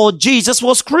before Jesus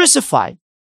was crucified.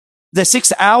 The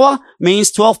 6th hour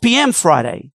means 12 p.m.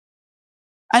 Friday.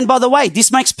 And by the way,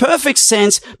 this makes perfect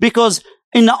sense, because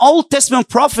in the Old Testament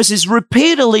prophecies,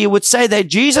 repeatedly it would say that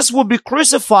Jesus would be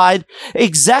crucified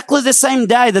exactly the same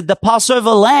day that the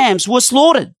Passover lambs were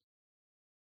slaughtered.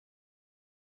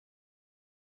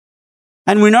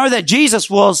 And we know that Jesus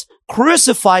was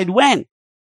crucified when?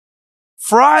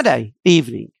 Friday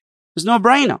evening. It's no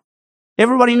brainer.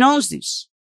 Everybody knows this.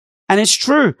 And it's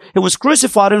true. It was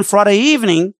crucified on Friday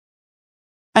evening.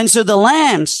 And so the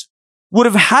lambs would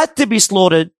have had to be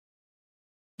slaughtered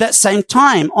that same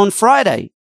time on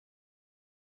Friday.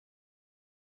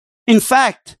 In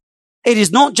fact, it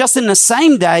is not just in the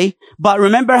same day, but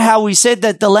remember how we said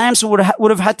that the lambs would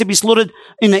have had to be slaughtered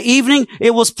in the evening?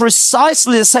 It was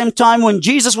precisely the same time when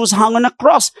Jesus was hung on a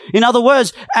cross. In other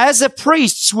words, as the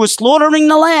priests were slaughtering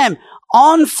the lamb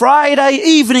on Friday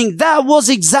evening, that was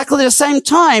exactly the same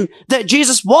time that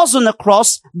Jesus was on the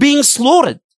cross being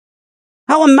slaughtered.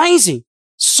 How amazing.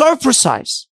 So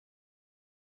precise.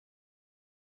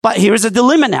 But here is a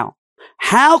dilemma now.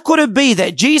 How could it be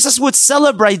that Jesus would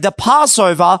celebrate the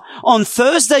Passover on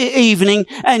Thursday evening,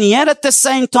 and yet at the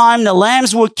same time the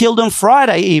lambs were killed on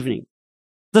Friday evening?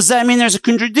 Does that mean there's a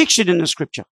contradiction in the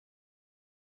scripture?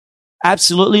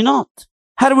 Absolutely not.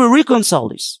 How do we reconcile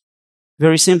this?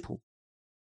 Very simple.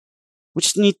 We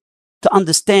just need to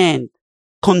understand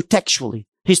contextually.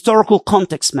 Historical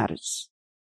context matters.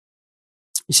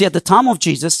 You see, at the time of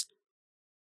Jesus,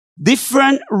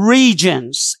 different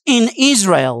regions in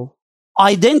Israel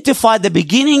identified the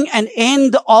beginning and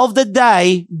end of the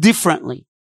day differently.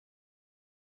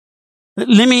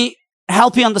 Let me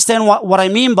help you understand what I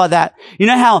mean by that. You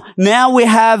know how now we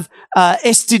have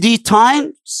STD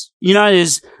times? You know,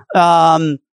 there's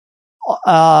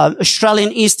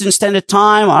Australian Eastern Standard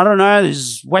Time. I don't know,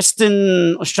 there's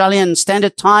Western Australian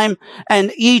Standard Time,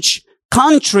 and each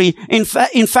country, in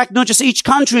fact, not just each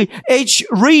country, each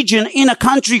region in a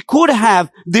country could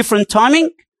have different timing.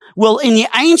 Well, in the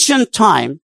ancient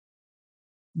time,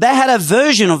 they had a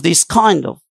version of this kind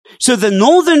of. So the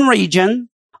northern region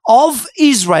of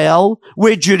Israel,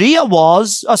 where Judea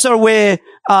was, where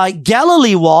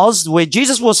Galilee was, where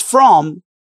Jesus was from,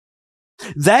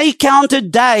 they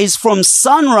counted days from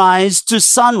sunrise to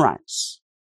sunrise.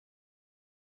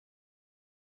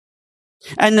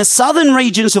 And the southern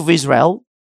regions of Israel,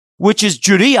 which is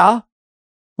Judea,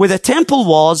 where the temple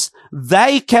was,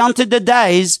 they counted the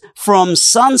days from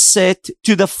sunset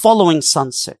to the following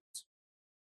sunset.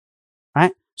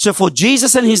 Right? So for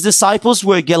Jesus and his disciples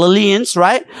were Galileans,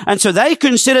 right? And so they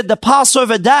considered the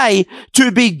Passover day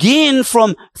to begin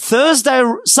from Thursday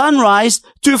sunrise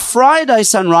to Friday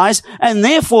sunrise, and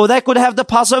therefore they could have the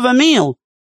Passover meal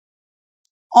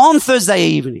on Thursday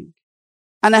evening.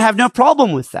 And they have no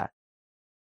problem with that.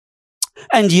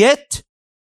 And yet,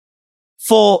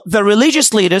 for the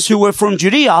religious leaders who were from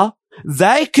Judea,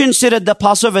 they considered the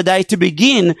Passover day to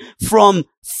begin from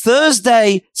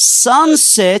Thursday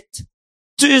sunset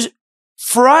to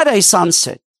Friday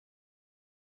sunset.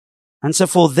 And so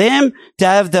for them to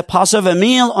have the Passover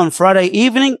meal on Friday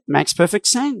evening makes perfect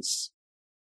sense.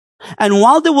 And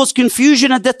while there was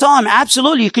confusion at the time,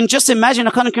 absolutely, you can just imagine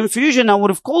the kind of confusion that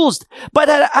would have caused. But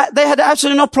they had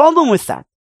absolutely no problem with that.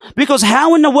 Because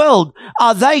how in the world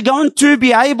are they going to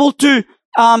be able to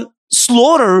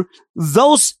slaughter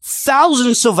those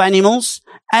thousands of animals?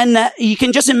 And you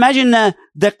can just imagine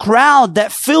the crowd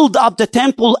that filled up the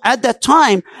temple at that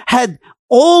time had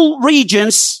all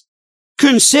regions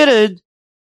considered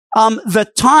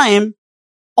the time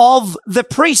of the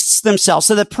priests themselves.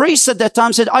 So the priests at that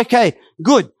time said, okay,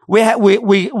 good.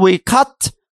 We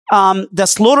cut the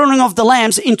slaughtering of the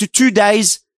lambs into 2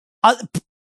 days.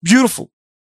 Beautiful.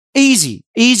 Easy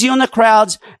on the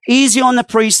crowds, easy on the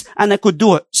priests, and they could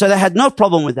do it. So they had no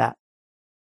problem with that.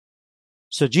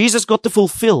 So Jesus got to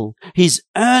fulfill his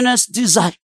earnest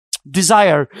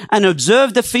desire and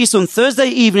observe the feast on Thursday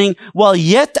evening, while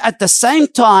yet at the same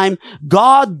time,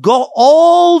 God got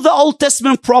all the Old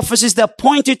Testament prophecies that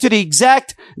pointed to the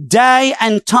exact day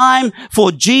and time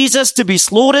for Jesus to be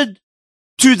slaughtered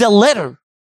to the letter.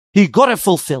 He got it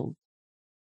fulfilled.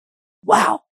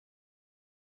 Wow.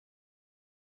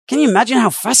 Can you imagine how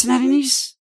fascinating it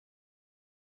is?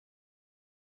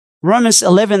 Romans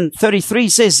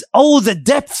 11:33 says, oh, the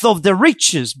depth of the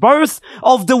riches, both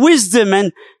of the wisdom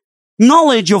and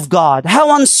knowledge of God.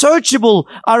 How unsearchable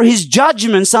are his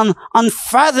judgments and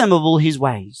unfathomable his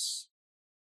ways.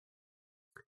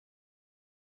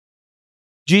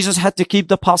 Jesus had to keep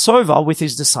the Passover with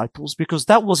his disciples because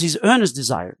that was his earnest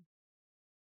desire.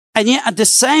 And yet at the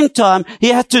same time, he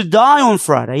had to die on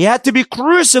Friday. He had to be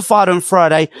crucified on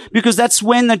Friday because that's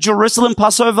when the Jerusalem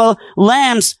Passover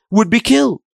lambs would be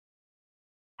killed.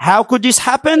 How could this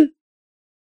happen?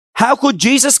 How could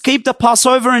Jesus keep the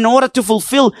Passover in order to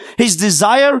fulfill his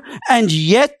desire and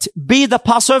yet be the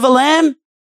Passover lamb?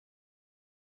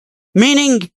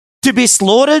 Meaning to be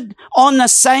slaughtered on the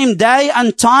same day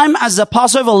and time as the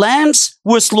Passover lambs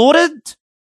were slaughtered?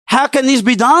 How can this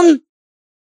be done?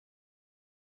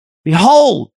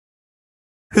 Behold,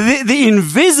 the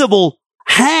invisible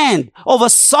hand of a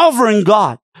sovereign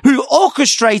God who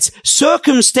orchestrates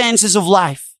circumstances of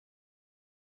life.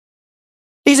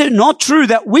 Is it not true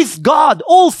that with God,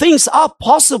 all things are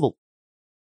possible?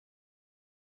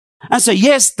 And so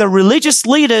yes, the religious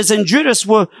leaders and Judas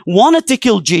wanted to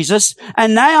kill Jesus,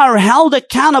 and they are held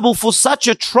accountable for such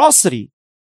atrocity.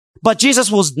 But Jesus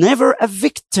was never a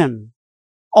victim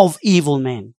of evil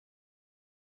men.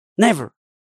 Never.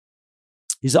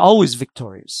 He's always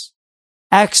victorious.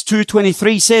 Acts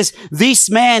 2:23 says, this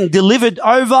man delivered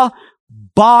over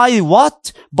by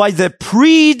what? By the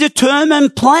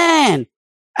predetermined plan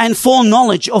and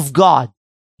foreknowledge of God.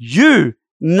 You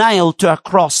nailed to a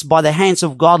cross by the hands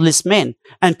of godless men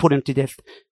and put him to death.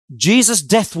 Jesus'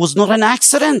 death was not an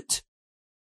accident.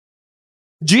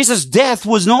 Jesus' death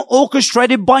was not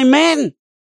orchestrated by men.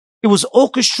 It was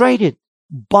orchestrated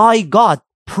by God,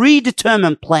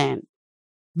 predetermined plan.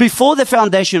 Before the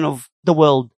foundation of the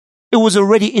world, it was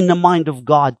already in the mind of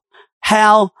God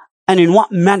how and in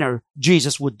what manner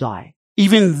Jesus would die,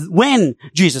 even when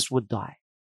Jesus would die.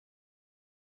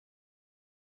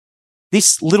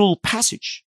 This little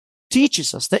passage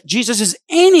teaches us that Jesus is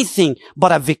anything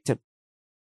but a victim.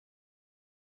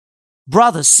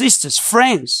 Brothers, sisters,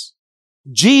 friends,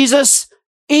 Jesus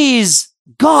is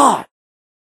God.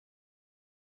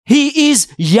 He is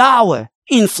Yahweh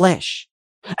in flesh.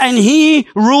 And He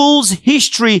rules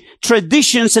history,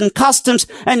 traditions, and customs,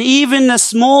 and even the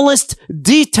smallest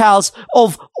details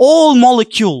of all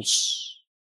molecules.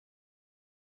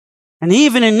 And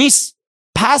even in this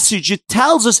passage, it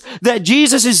tells us that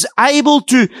Jesus is able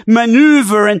to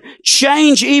maneuver and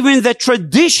change even the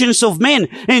traditions of men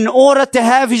in order to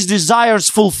have His desires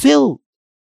fulfilled.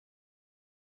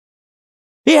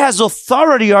 He has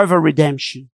authority over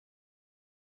redemption.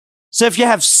 So if you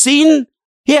have sin,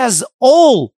 He has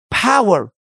all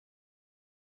power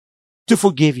to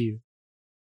forgive you.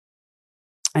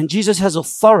 And Jesus has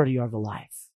authority over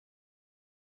life.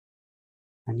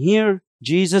 And here,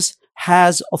 Jesus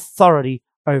has authority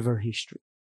over history.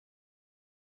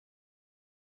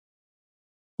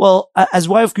 Well, as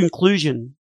way of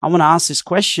conclusion, I want to ask this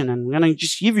question, and we're going to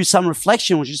just give you some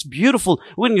reflection, which is beautiful.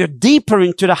 We're going to go deeper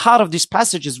into the heart of this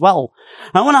passage as well.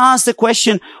 I want to ask the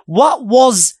question, what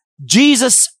was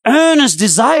Jesus' earnest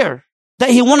desire that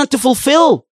He wanted to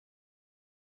fulfill?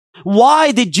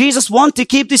 Why did Jesus want to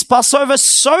keep this Passover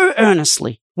so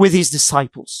earnestly with His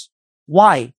disciples?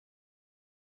 Why?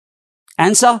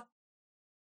 Answer: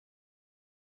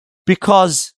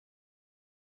 because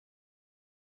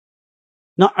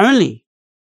not only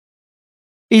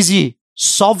is He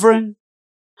sovereign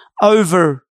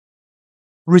over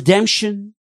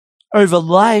redemption, over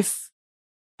life,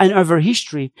 and over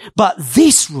history, but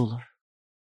this ruler,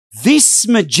 this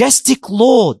majestic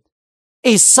Lord,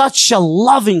 is such a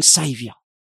loving Savior.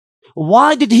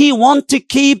 Why did He want to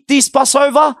keep this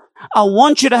Passover? I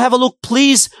want you to have a look.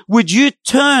 Please, would you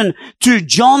turn to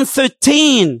John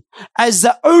 13 as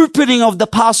the opening of the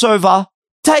Passover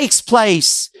takes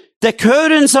place. The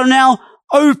curtains are now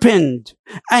opened,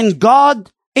 and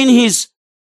God, in His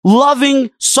loving,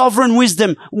 sovereign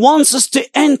wisdom, wants us to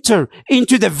enter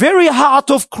into the very heart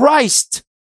of Christ,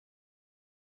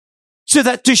 so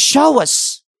that to show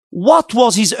us what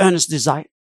was His earnest desire.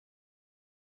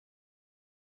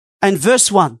 And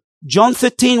verse 1, John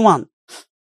 13:1.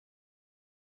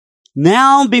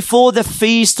 Now before the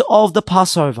feast of the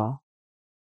Passover,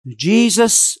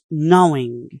 Jesus,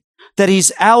 knowing that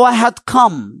His hour had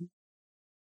come,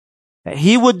 that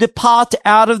He would depart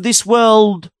out of this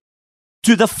world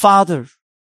to the Father.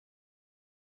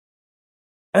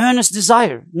 Earnest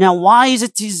desire. Now, why is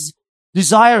it His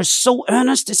desire is so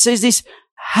earnest? It says this: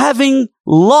 having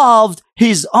loved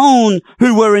His own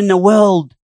who were in the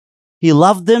world, He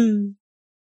loved them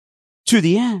to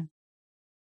the end.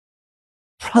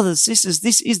 Brothers, sisters,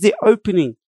 this is the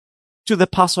opening to the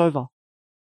Passover.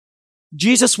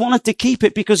 Jesus wanted to keep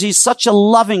it because He's such a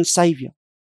loving Savior.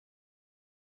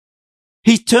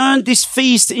 He turned this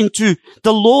feast into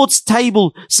the Lord's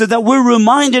table so that we're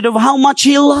reminded of how much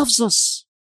He loves us.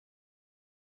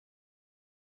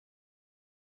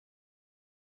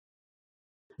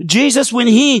 Jesus, when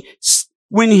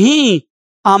he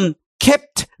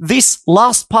kept this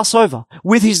last Passover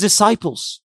with His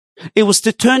disciples, it was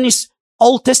to turn this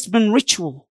Old Testament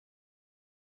ritual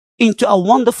into a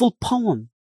wonderful poem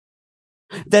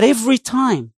that every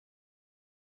time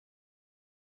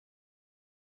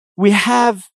we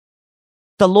have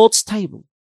the Lord's table,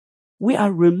 we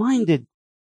are reminded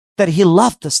that He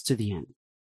loved us to the end,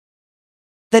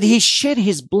 that He shed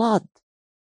His blood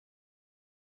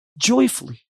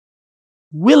joyfully,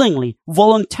 willingly,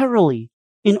 voluntarily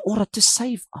in order to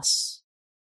save us.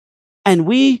 And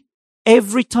we,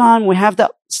 every time we have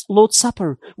that Lord's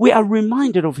Supper, we are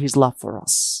reminded of His love for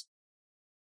us.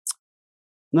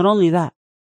 Not only that,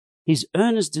 His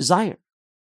earnest desire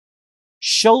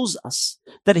shows us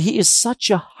that He is such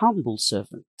a humble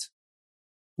servant.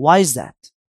 Why is that?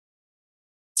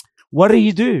 What did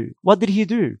He do? What did He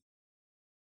do?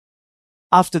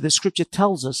 After the scripture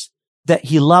tells us that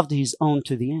He loved His own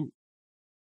to the end.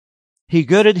 He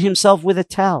girded Himself with a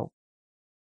towel.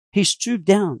 He stooped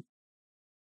down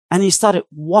and He started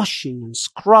washing and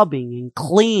scrubbing and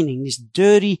cleaning these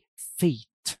dirty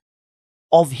feet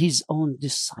of His own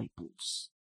disciples.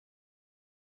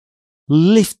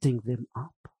 lifting them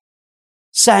up,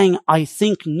 saying, I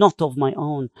think not of my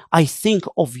own. I think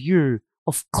of you,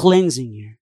 of cleansing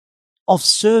you, of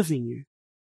serving you.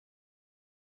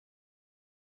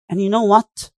 And you know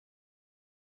what?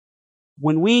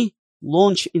 When we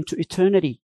launch into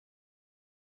eternity,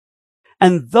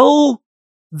 and though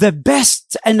the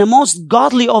best and the most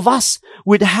godly of us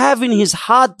would have in his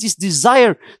heart this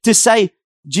desire to say,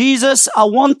 Jesus, I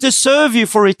want to serve you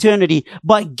for eternity.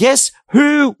 But guess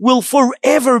who will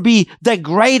forever be the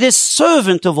greatest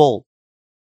servant of all?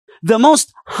 The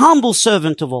most humble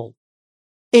servant of all.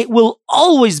 It will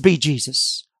always be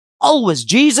Jesus. Always.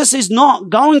 Jesus is not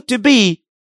going to be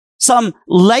some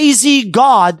lazy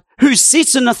God who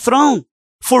sits on a throne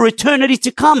for eternity to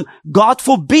come. God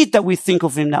forbid that we think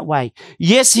of him that way.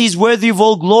 Yes, he's worthy of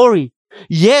all glory.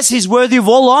 Yes, he's worthy of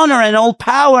all honor and all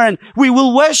power, and we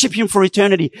will worship him for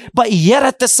eternity. But yet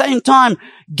at the same time,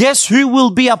 guess who will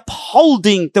be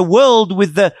upholding the world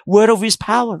with the word of his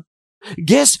power?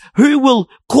 Guess who will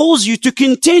cause you to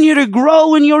continue to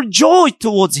grow in your joy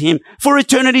towards him for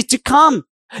eternity to come?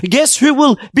 Guess who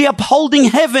will be upholding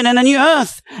heaven and a new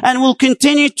earth and will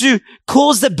continue to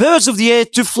cause the birds of the air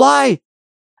to fly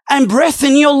and breath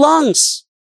in your lungs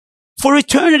for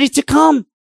eternity to come?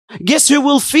 Guess who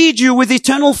will feed you with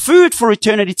eternal food for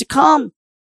eternity to come?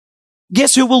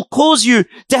 Guess who will cause you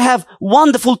to have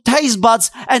wonderful taste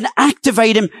buds and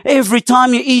activate them every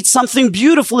time you eat something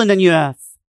beautiful in the new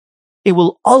earth? It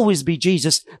will always be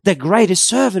Jesus, the greatest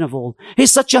servant of all.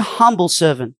 He's such a humble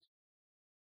servant.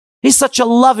 He's such a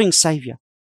loving Savior.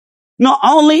 Not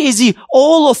only is he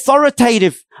all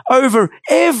authoritative over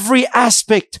every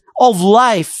aspect of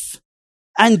life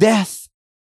and death,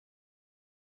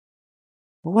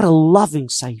 but what a loving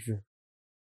Savior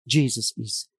Jesus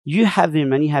is. You have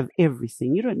him and you have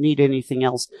everything. You don't need anything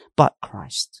else but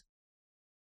Christ.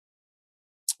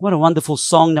 What a wonderful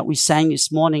song that we sang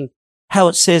this morning. How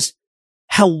it says,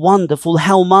 how wonderful,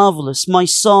 how marvelous my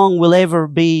song will ever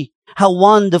be. How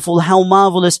wonderful, how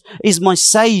marvelous is my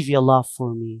Savior love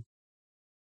for me.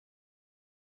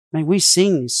 May we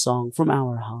sing this song from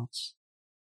our hearts.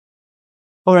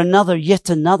 Or yet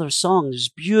another song is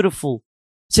beautiful.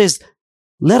 It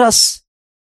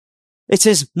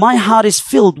says, my heart is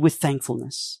filled with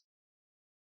thankfulness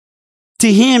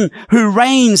to him who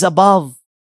reigns above,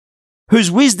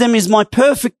 whose wisdom is my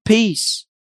perfect peace,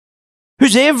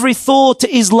 whose every thought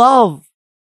is love.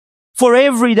 For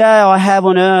every day I have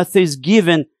on earth is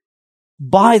given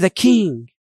by the King.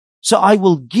 So I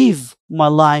will give my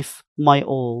life, my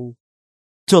all,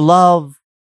 to love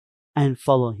and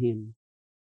follow him.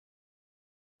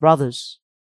 Brothers,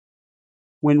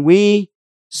 when we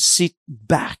sit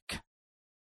back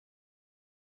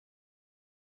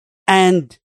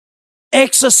and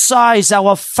exercise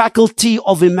our faculty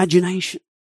of imagination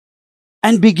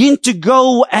and begin to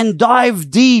go and dive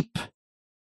deep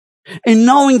in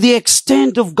knowing the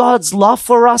extent of God's love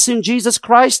for us in Jesus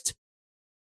Christ,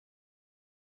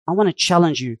 I want to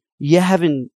challenge you. You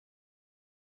haven't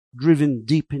driven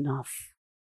deep enough.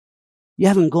 You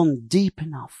haven't gone deep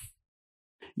enough.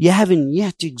 You haven't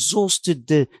yet exhausted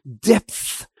the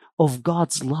depth of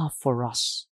God's love for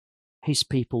us, his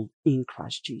people in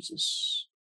Christ Jesus.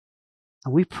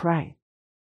 And we pray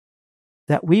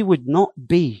that we would not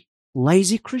be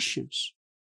lazy Christians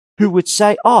who would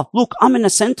say, oh, look, I'm in the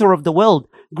center of the world.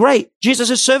 Great. Jesus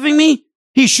is serving me.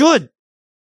 He should,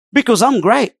 because I'm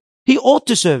great. He ought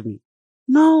to serve me.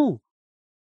 No.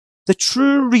 The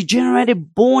true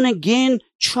regenerated, born again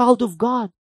child of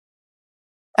God,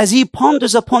 as he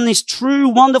ponders upon this true,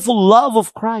 wonderful love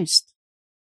of Christ,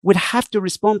 would have to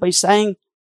respond by saying,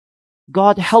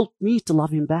 God, help me to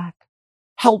love him back.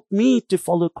 Help me to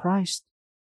follow Christ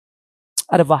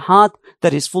out of a heart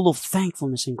that is full of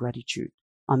thankfulness and gratitude.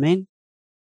 Amen.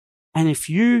 And if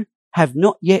you have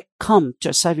not yet come to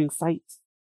a saving faith,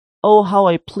 oh, how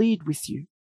I plead with you.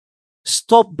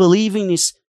 Stop believing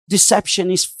this deception,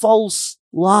 this false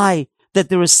lie that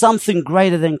there is something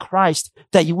greater than Christ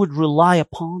that you would rely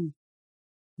upon.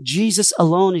 Jesus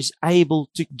alone is able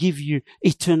to give you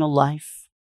eternal life.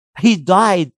 He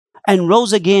died and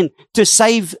rose again to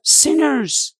save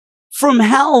sinners from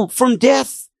hell, from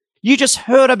death. You just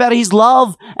heard about his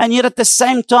love and yet at the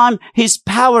same time, his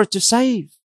power to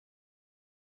save.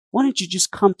 Why don't you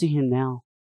just come to him now?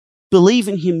 Believe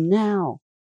in him now.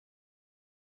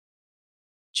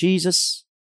 Jesus,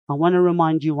 I want to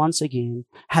remind you once again,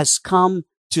 has come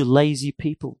to lazy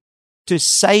people, to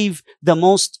save the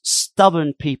most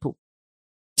stubborn people,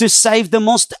 to save the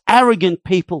most arrogant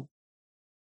people,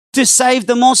 to save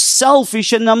the most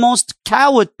selfish and the most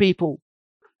coward people.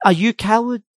 Are you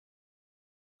coward?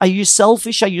 Are you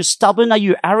selfish? Are you stubborn? Are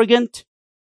you arrogant?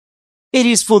 It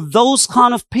is for those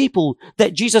kind of people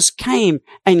that Jesus came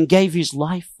and gave his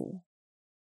life for.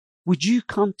 Would you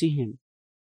come to him,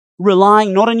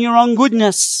 relying not on your own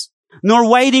goodness, nor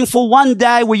waiting for one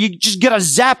day where you just get a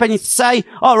zap and you say,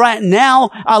 all right, now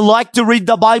I like to read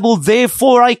the Bible,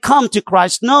 therefore I come to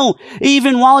Christ. No,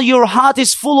 even while your heart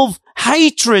is full of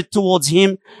hatred towards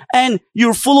him and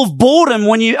you're full of boredom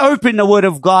when you open the word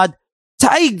of God,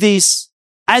 take this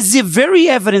as the very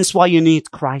evidence why you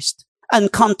need Christ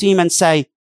and come to him and say,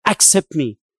 accept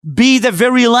me. Be the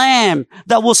very lamb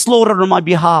that was slaughtered on my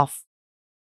behalf.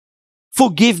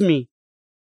 Forgive me.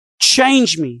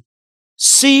 Change me.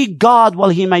 See God while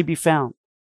he may be found.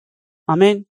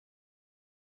 Amen.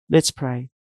 Let's pray.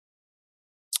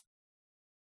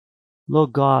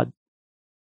 Lord God,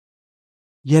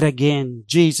 yet again,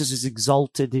 Jesus is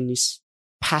exalted in this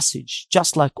passage,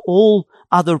 just like all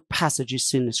other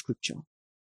passages in the scripture.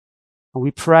 And we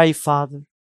pray, Father,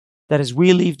 that as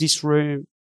we leave this room,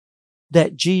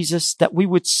 that Jesus, that we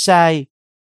would say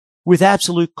with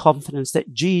absolute confidence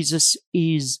that Jesus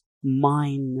is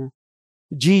mine.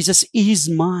 Jesus is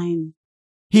mine.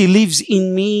 He lives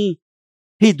in me.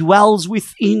 He dwells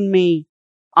within me.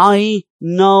 I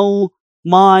know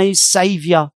my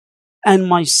Savior, and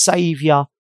my Savior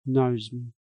knows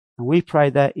me. And we pray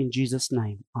that in Jesus'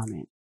 name. Amen.